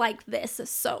don't like this,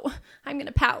 so I'm going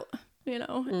to pout, you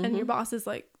know? And your boss is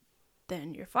like,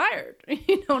 then you're fired.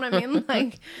 You know what I mean?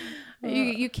 Like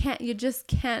you just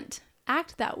can't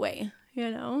act that way, you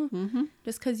know,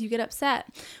 just because you get upset.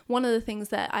 One of the things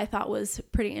that I thought was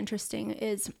pretty interesting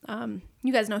is,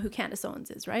 you guys know who Candace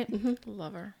Owens is, right?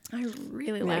 Love her. I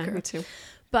really like her. Me too.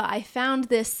 But I found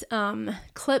this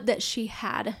clip that she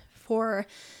had for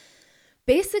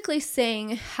basically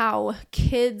saying how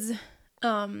kids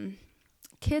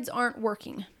aren't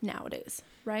working nowadays,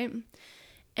 right?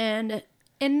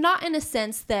 And not in a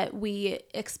sense that we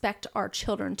expect our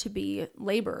children to be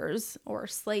laborers or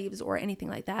slaves or anything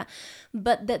like that,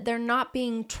 but that they're not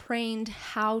being trained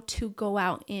how to go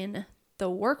out in the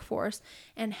workforce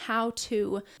and how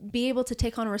to be able to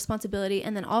take on a responsibility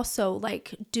and then also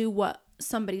like do what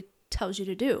somebody tells you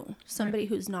to do. Somebody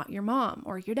who's not your mom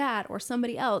or your dad or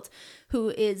somebody else who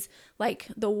is like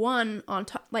the one on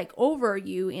top, like over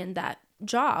you in that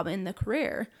job, in the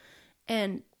career.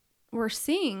 And we're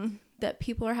seeing that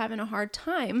people are having a hard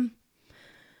time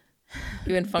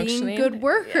being good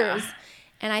workers. Yeah.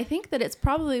 And I think that it's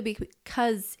probably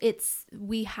because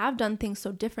we have done things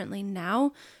so differently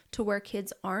now to where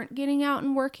kids aren't getting out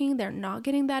and working. They're not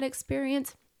getting that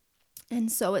experience.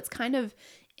 And so it's kind of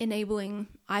enabling,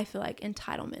 I feel like,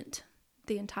 entitlement,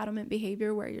 the entitlement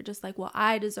behavior where you're just like, well,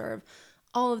 I deserve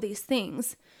all of these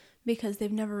things because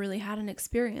they've never really had an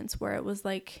experience where it was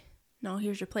like, no,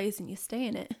 here's your place and you stay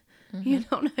in it. You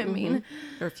know what I mean?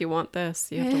 Or if you want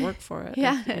this, you have to work for it.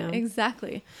 Yeah,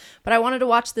 exactly. But I wanted to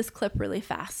watch this clip really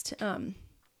fast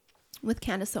with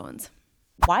Candace Owens.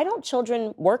 Why don't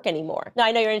children work anymore? Now,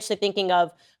 I know you're interested thinking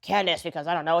of Candace because,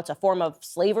 I don't know, it's a form of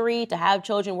slavery to have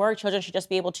children work. Children should just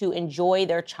be able to enjoy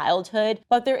their childhood.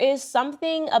 But there is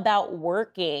something about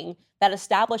working that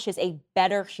establishes a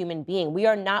better human being. We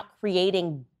are not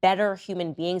creating better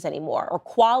human beings anymore or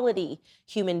quality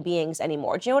human beings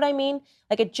anymore. Do you know what I mean?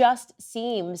 Like, it just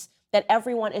seems that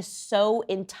everyone is so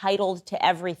entitled to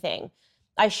everything.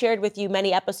 I shared with you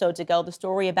many episodes ago the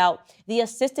story about the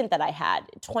assistant that I had,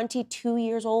 22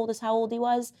 years old is how old he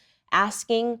was,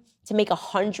 asking to make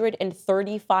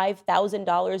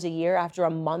 $135,000 a year after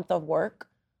a month of work.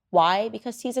 Why?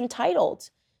 Because he's entitled.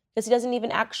 Because he doesn't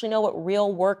even actually know what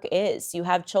real work is. You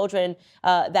have children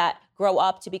that grow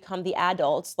up to become the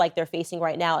adults like they're facing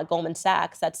right now at Goldman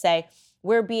Sachs that say,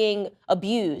 we're being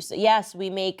abused. Yes, we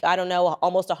make, I don't know,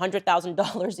 almost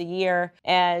 $100,000 a year,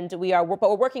 but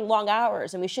we're working long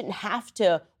hours, and we shouldn't have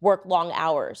to work long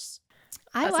hours.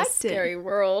 That's liked a scary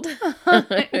world.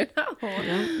 I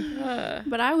know.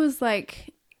 But I was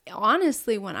like,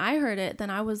 honestly, when I heard it,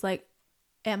 then I was like,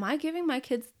 am I giving my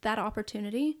kids that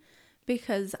opportunity?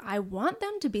 Because I want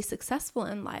them to be successful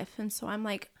in life. And so I'm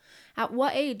like, at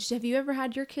what age? Have you ever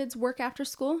had your kids work after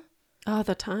school? All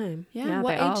the time. Yeah.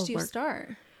 What age do you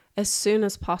start? As soon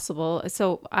as possible.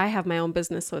 So I have my own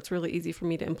business, so it's really easy for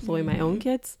me to employ my own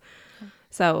kids.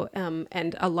 So,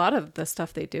 and a lot of the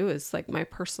stuff they do is like my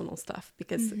personal stuff,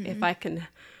 because if I can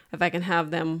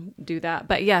have them do that,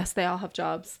 but yes, they all have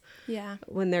jobs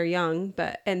when they're young,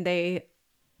 I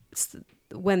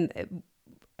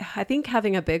think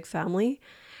having a big family,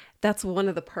 that's one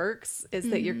of the perks is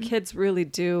that your kids really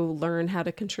do learn how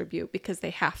to contribute because they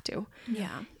have to.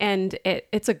 Yeah. And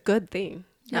it's a good thing.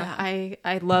 Yeah.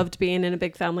 I loved being in a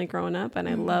big family growing up, and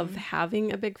I love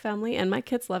having a big family, and my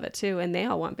kids love it too. And they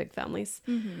all want big families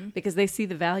because they see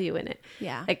the value in it.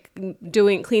 Yeah. Like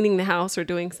cleaning the house or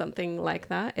doing something like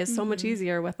that is so much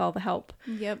easier with all the help.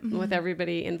 Yep. With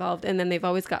everybody involved. And then they've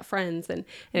always got friends. And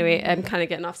anyway, I'm kind of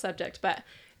getting off subject, but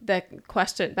the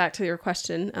question, back to your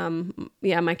question.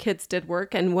 My kids did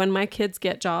work. And when my kids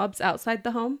get jobs outside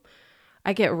the home,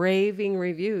 I get raving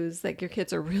reviews. Like, your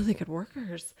kids are really good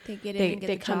workers. They get in and get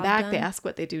they the come job back, done. they ask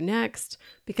what they do next,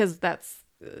 because that's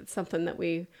something that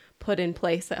we put in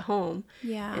place at home.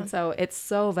 Yeah. And so it's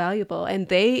so valuable, and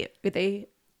they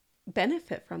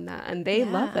benefit from that, and they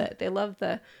love it. They love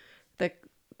the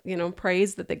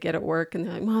praise that they get at work, and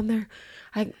they're like, Mom,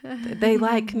 they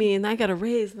like me, and I got a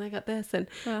raise, and I got this, and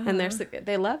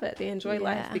they love it. They enjoy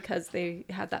life because they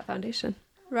had that foundation.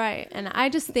 Right. And I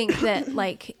just think that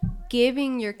like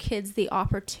giving your kids the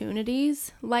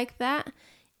opportunities like that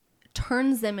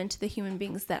turns them into the human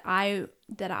beings that I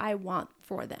want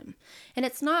for them. And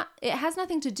it has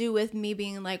nothing to do with me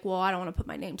being like, well, I don't want to put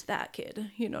my name to that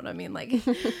kid. You know what I mean? Like,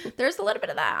 there's a little bit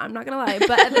of that, I'm not going to lie.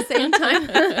 But at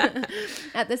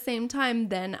the same time,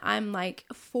 then I'm like,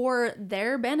 for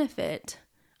their benefit,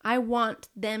 I want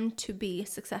them to be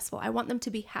successful. I want them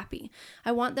to be happy.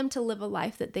 I want them to live a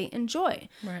life that they enjoy.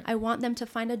 Right. I want them to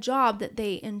find a job that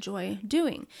they enjoy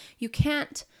doing. You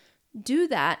can't do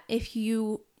that if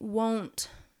you won't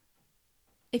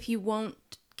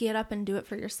get up and do it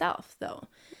for yourself, though.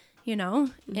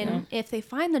 And if they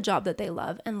find the job that they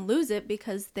love and lose it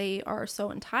because they are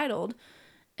so entitled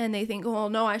and they think, well,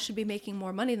 no, I should be making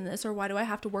more money than this, or why do I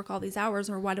have to work all these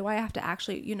hours, or why do I have to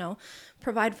actually,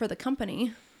 provide for the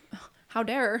company? How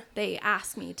dare they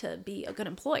ask me to be a good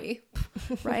employee,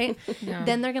 right?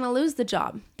 Then they're going to lose the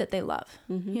job that they love,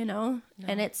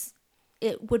 and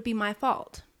it would be my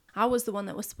fault. I was the one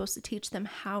that was supposed to teach them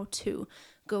how to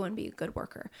go and be a good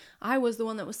worker. I was the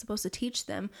one that was supposed to teach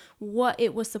them what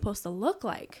it was supposed to look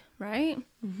like, right?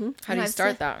 How do you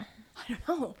start that? I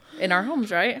don't know. In our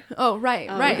homes, right? Oh, right,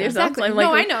 yourself. exactly. I'm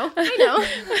like, no, I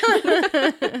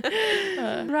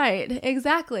know. Right,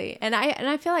 exactly. And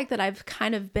I feel like that I've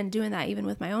kind of been doing that even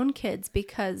with my own kids,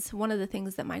 because one of the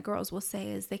things that my girls will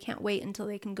say is they can't wait until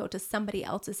they can go to somebody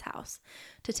else's house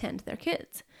to tend their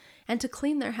kids and to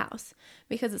clean their house,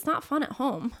 because it's not fun at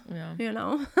home.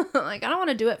 Like, I don't want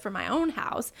to do it for my own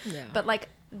house, but like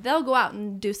they'll go out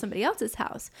and do somebody else's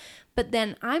house. But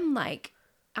then I'm like,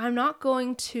 I'm not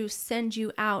going to send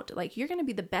you out. Like, you're going to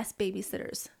be the best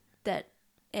babysitters that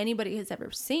anybody has ever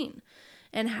seen.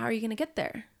 And how are you going to get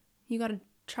there? You got to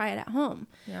try it at home.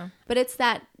 Yeah. But it's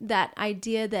that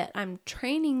idea that I'm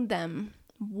training them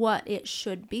what it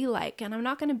should be like. And I'm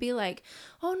not going to be like,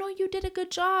 oh no, you did a good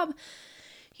job.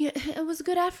 It was a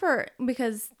good effort,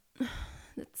 because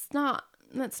that's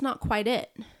not quite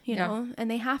it, you know?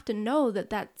 And they have to know that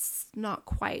that's not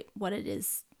quite what it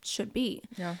is. Should be.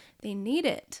 Yeah. They need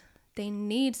it. They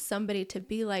need somebody to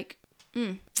be like,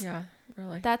 yeah,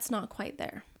 really. That's not quite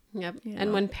there. Yep.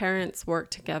 And when parents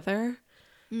work together,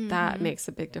 that makes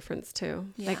a big difference too.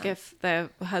 Yeah. Like, if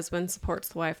the husband supports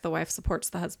the wife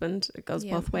supports the husband, it goes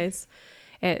both ways.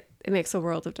 It makes a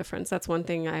world of difference. That's one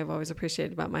thing I've always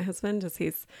appreciated about my husband, is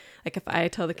he's like, if I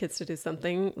tell the kids to do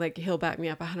something, like, he'll back me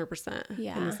up 100%.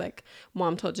 Yeah. And he's like,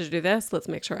 Mom told you to do this. Let's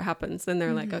make sure it happens. And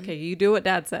they're like, okay, you do what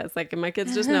Dad says. Like, and my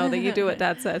kids just know that you do what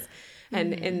Dad says.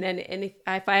 And then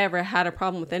if I ever had a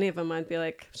problem with any of them, I'd be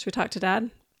like, should we talk to Dad?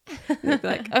 And they'd be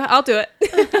like, I'll do it.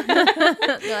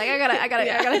 They're like, I got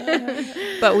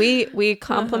it. But we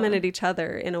complimented each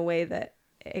other in a way that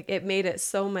it made it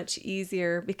so much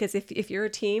easier, because if you're a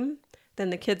team,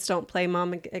 then the kids don't play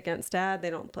mom against dad.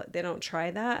 They don't try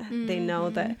that. They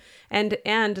know that, and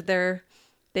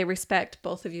they respect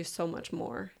both of you so much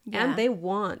more, and they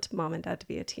want mom and dad to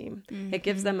be a team. It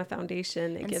gives them a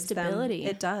foundation. It gives stability.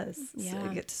 It does.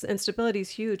 Yeah. And stability is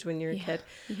huge when you're a kid.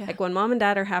 Yeah. Like, when mom and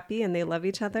dad are happy and they love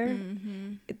each other,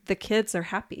 the kids are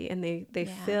happy, and they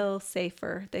feel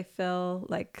safer. They feel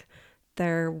like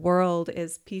their world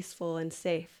is peaceful and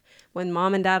safe. When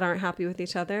mom and dad aren't happy with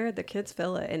each other, the kids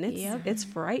feel it, and it's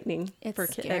frightening for a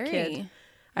kid.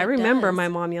 I remember my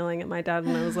mom yelling at my dad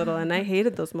when I was little, and I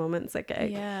hated those moments. Like,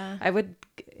 I would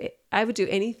do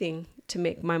anything to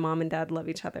make my mom and dad love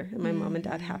each other and my mom and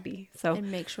dad happy. So, and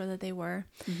make sure that they were.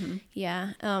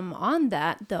 Yeah. On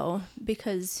that though,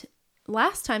 because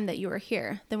last time that you were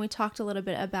here, then we talked a little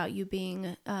bit about you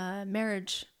being a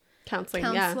marriage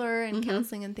counselor and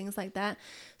counseling and things like that.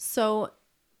 So,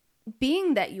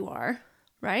 being that you are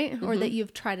right? Or that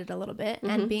you've tried it a little bit,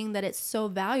 and being that it's so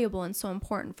valuable and so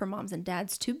important for moms and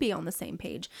dads to be on the same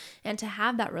page and to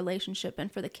have that relationship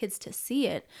and for the kids to see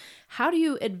it. How do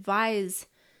you advise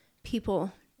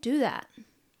people do that?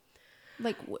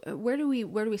 Like, where do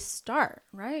we start,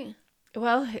 right?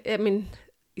 Well, I mean,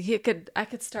 I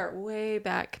could start way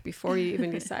back before you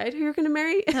even decide who you're going to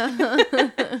marry.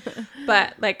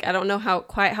 But like, I don't know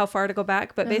how far to go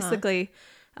back, but basically,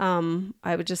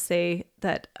 I would just say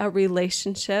that a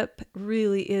relationship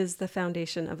really is the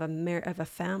foundation of a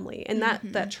family. And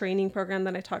that training program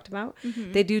that I talked about,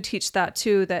 they do teach that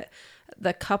too, that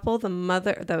the couple, the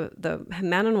mother, the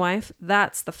man and wife,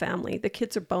 that's the family. The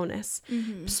kids are bonus.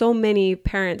 So many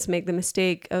parents make the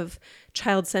mistake of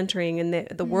child centering, and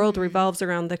the world revolves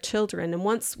around the children. And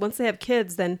once they have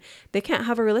kids, then they can't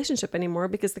have a relationship anymore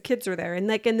because the kids are there. And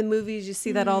like in the movies, you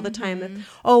see that all the time. That,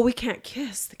 oh, we can't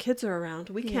kiss, the kids are around.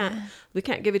 We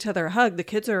can't give each other a hug, the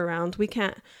kids are around. We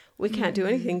can't do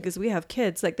anything because we have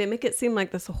kids. Like they make it seem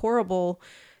like this horrible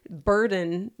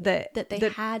burden that they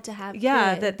had to have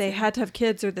that they had to have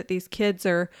kids, or that these kids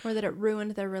are, or that it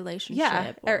ruined their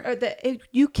relationship, or that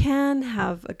you can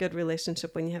have a good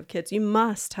relationship when you have kids. You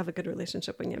must have a good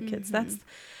relationship when you have kids. That's,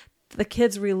 the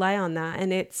kids rely on that,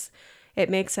 and it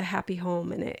makes a happy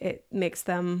home, and it makes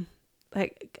them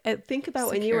like, think about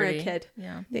Security. When you were a kid,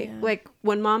 like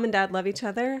when mom and dad love each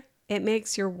other, it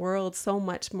makes your world so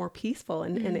much more peaceful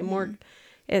and it more,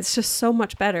 it's just so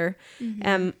much better.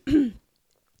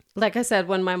 Like I said,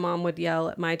 when my mom would yell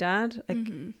at my dad, like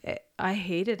I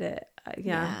hated it.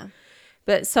 Yeah.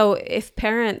 But so if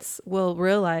parents will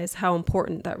realize how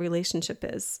important that relationship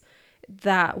is,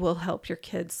 that will help your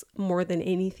kids more than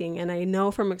anything. And I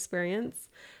know from experience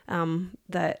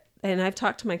that, and I've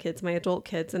talked to my kids, my adult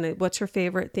kids, and what's your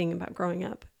favorite thing about growing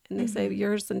up? And they say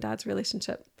yours and dad's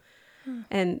relationship.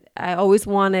 And I always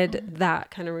wanted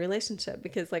that kind of relationship,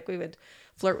 because like we would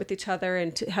flirt with each other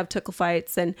and to have tickle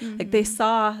fights, and like they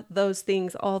saw those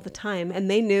things all the time, and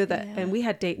they knew that. And we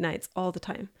had date nights all the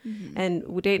time,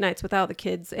 and date nights without the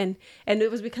kids, and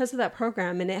it was because of that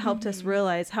program, and it helped us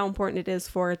realize how important it is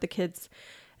for the kids.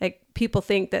 Like people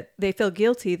think that they feel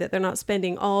guilty that they're not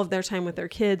spending all of their time with their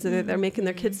kids, or that they're making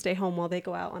their kids stay home while they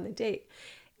go out on a date.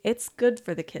 It's good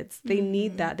for the kids. They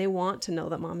need that. They want to know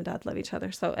that mom and dad love each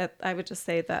other. So I would just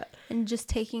say that. And just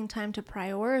taking time to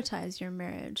prioritize your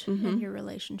marriage and your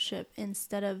relationship,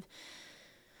 instead of,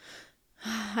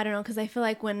 I don't know, because I feel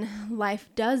like when life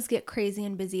does get crazy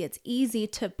and busy, it's easy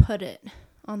to put it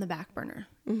on the back burner,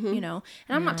 you know?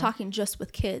 And I'm not talking just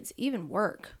with kids, even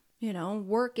work, you know,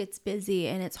 work gets busy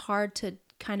and it's hard to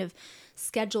kind of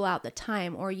schedule out the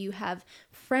time, or you have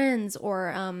friends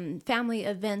or family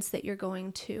events that you're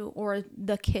going to, or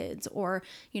the kids, or,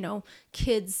 you know,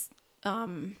 kids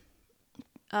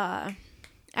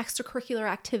extracurricular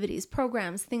activities,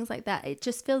 programs, things like that. It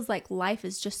just feels like life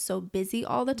is just so busy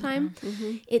all the time.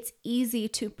 It's easy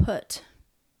to put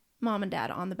mom and dad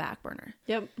on the back burner.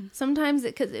 Sometimes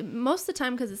most of the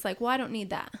time, because it's like, well, I don't need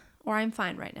that, or I'm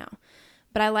fine right now.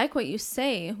 But I like what you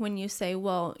say when you say,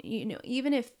 well, you know,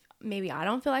 even if maybe I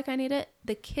don't feel like I need it,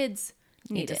 the kids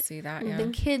need to it. see that.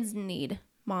 The kids need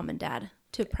mom and dad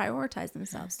to prioritize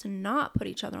themselves, to not put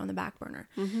each other on the back burner,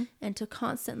 and to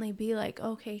constantly be like,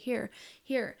 okay,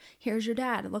 here's your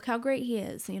dad. Look how great he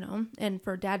is, you know, and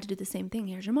for dad to do the same thing.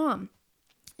 Here's your mom.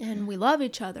 And we love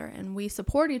each other and we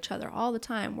support each other all the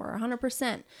time. We're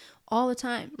 100% all the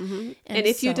time. And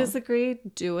if you disagree,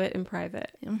 do it in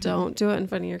private. Don't do it in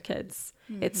front of your kids.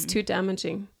 It's too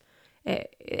damaging.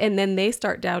 And then they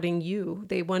start doubting you.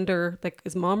 They wonder, like,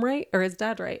 is mom right or is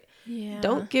dad right?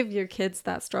 Don't give your kids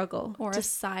that struggle. Or a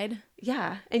side.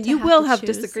 Yeah. And you will have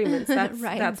choose. Disagreements. That's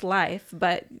right. That's life.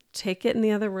 But take it in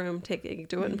the other room. Do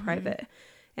it in private.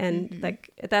 And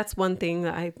like, that's one thing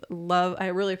that I love. I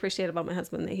really appreciate about my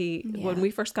husband, that when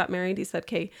we first got married, he said,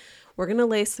 okay, we're going to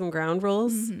lay some ground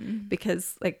rules,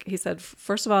 because like he said,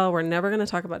 first of all, we're never going to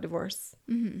talk about divorce.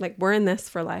 Like, we're in this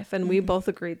for life. And we both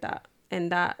agreed that.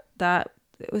 And that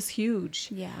it was huge.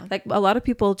 Yeah. Like, a lot of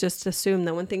people just assume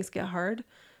that when things get hard,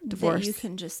 divorce, that you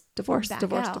can just divorce.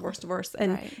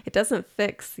 And it doesn't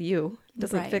fix you. It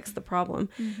doesn't fix the problem.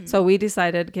 So we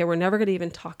decided, okay, we're never going to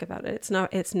even talk about it.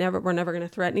 We're never going to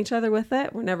threaten each other with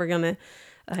it. We're never going to,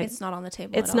 it's not on the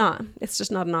table. It's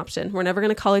just not an option. We're never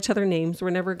going to call each other names. We're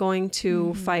never going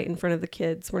to fight in front of the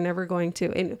kids. We're never going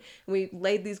to, and we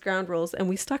laid these ground rules and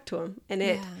we stuck to them. And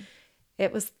they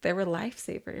were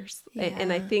lifesavers.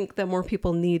 And I think that more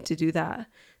people need to do that.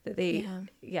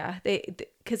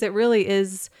 Because it really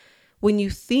is, when you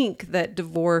think that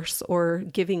divorce or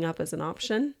giving up is an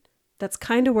option, that's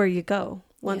kind of where you go.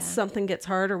 once something gets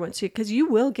hard, or once because you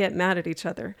will get mad at each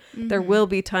other. There will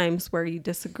be times where you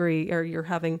disagree, or you're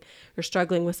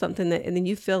struggling with something and then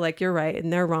you feel like you're right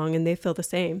and they're wrong and they feel the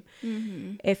same.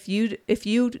 If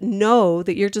you know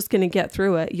that you're just going to get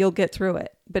through it, you'll get through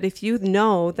it. But if you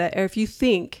know that, or if you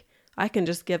think I can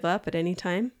just give up at any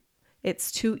time,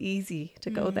 it's too easy to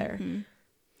go there.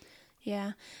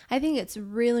 Yeah. I think it's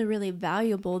really, really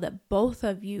valuable that both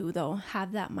of you, though,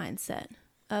 have that mindset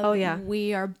of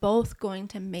we are both going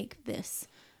to make this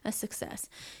a success,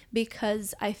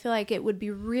 because I feel like it would be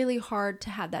really hard to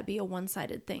have that be a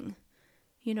one-sided thing.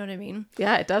 You know what I mean?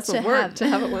 Yeah, it doesn't work to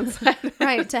have it one-sided.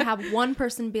 Right. To have one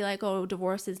person be like, oh,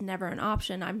 divorce is never an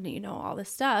option. I'm, all this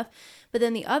stuff. But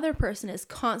then the other person is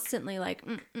constantly like,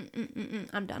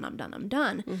 I'm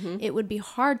done. It would be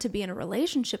hard to be in a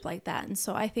relationship like that. And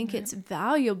so I think it's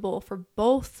valuable for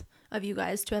both of you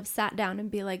guys to have sat down and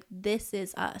be like, this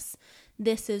is us.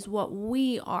 This is what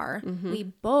we are. We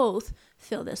both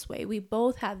feel this way. We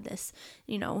both have this,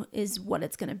 is what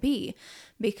it's going to be,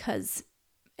 because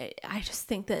I just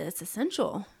think that it's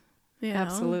essential.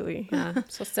 Absolutely. Yeah.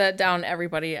 So sit down,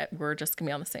 everybody. We're just going to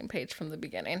be on the same page from the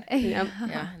beginning.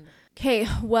 Yeah. Okay,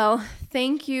 well,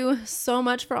 thank you so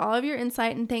much for all of your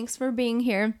insight, and thanks for being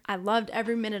here. I loved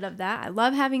every minute of that. I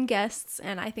love having guests,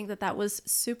 and I think that was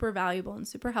super valuable and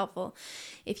super helpful.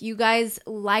 If you guys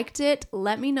liked it,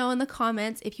 let me know in the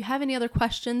comments. If you have any other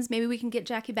questions, maybe we can get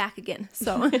Jackie back again.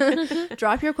 So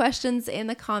drop your questions in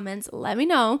the comments. Let me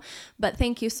know. But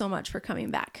thank you so much for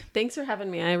coming back. Thanks for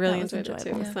having me. I really enjoyed it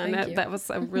too. Yeah, that was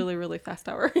a really, really fast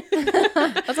hour.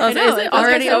 That's what I was saying.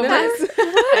 Already over?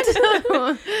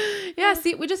 What? Yeah,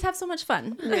 see, we just have so much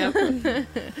fun. Yeah.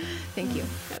 Thank you.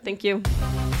 Thank you.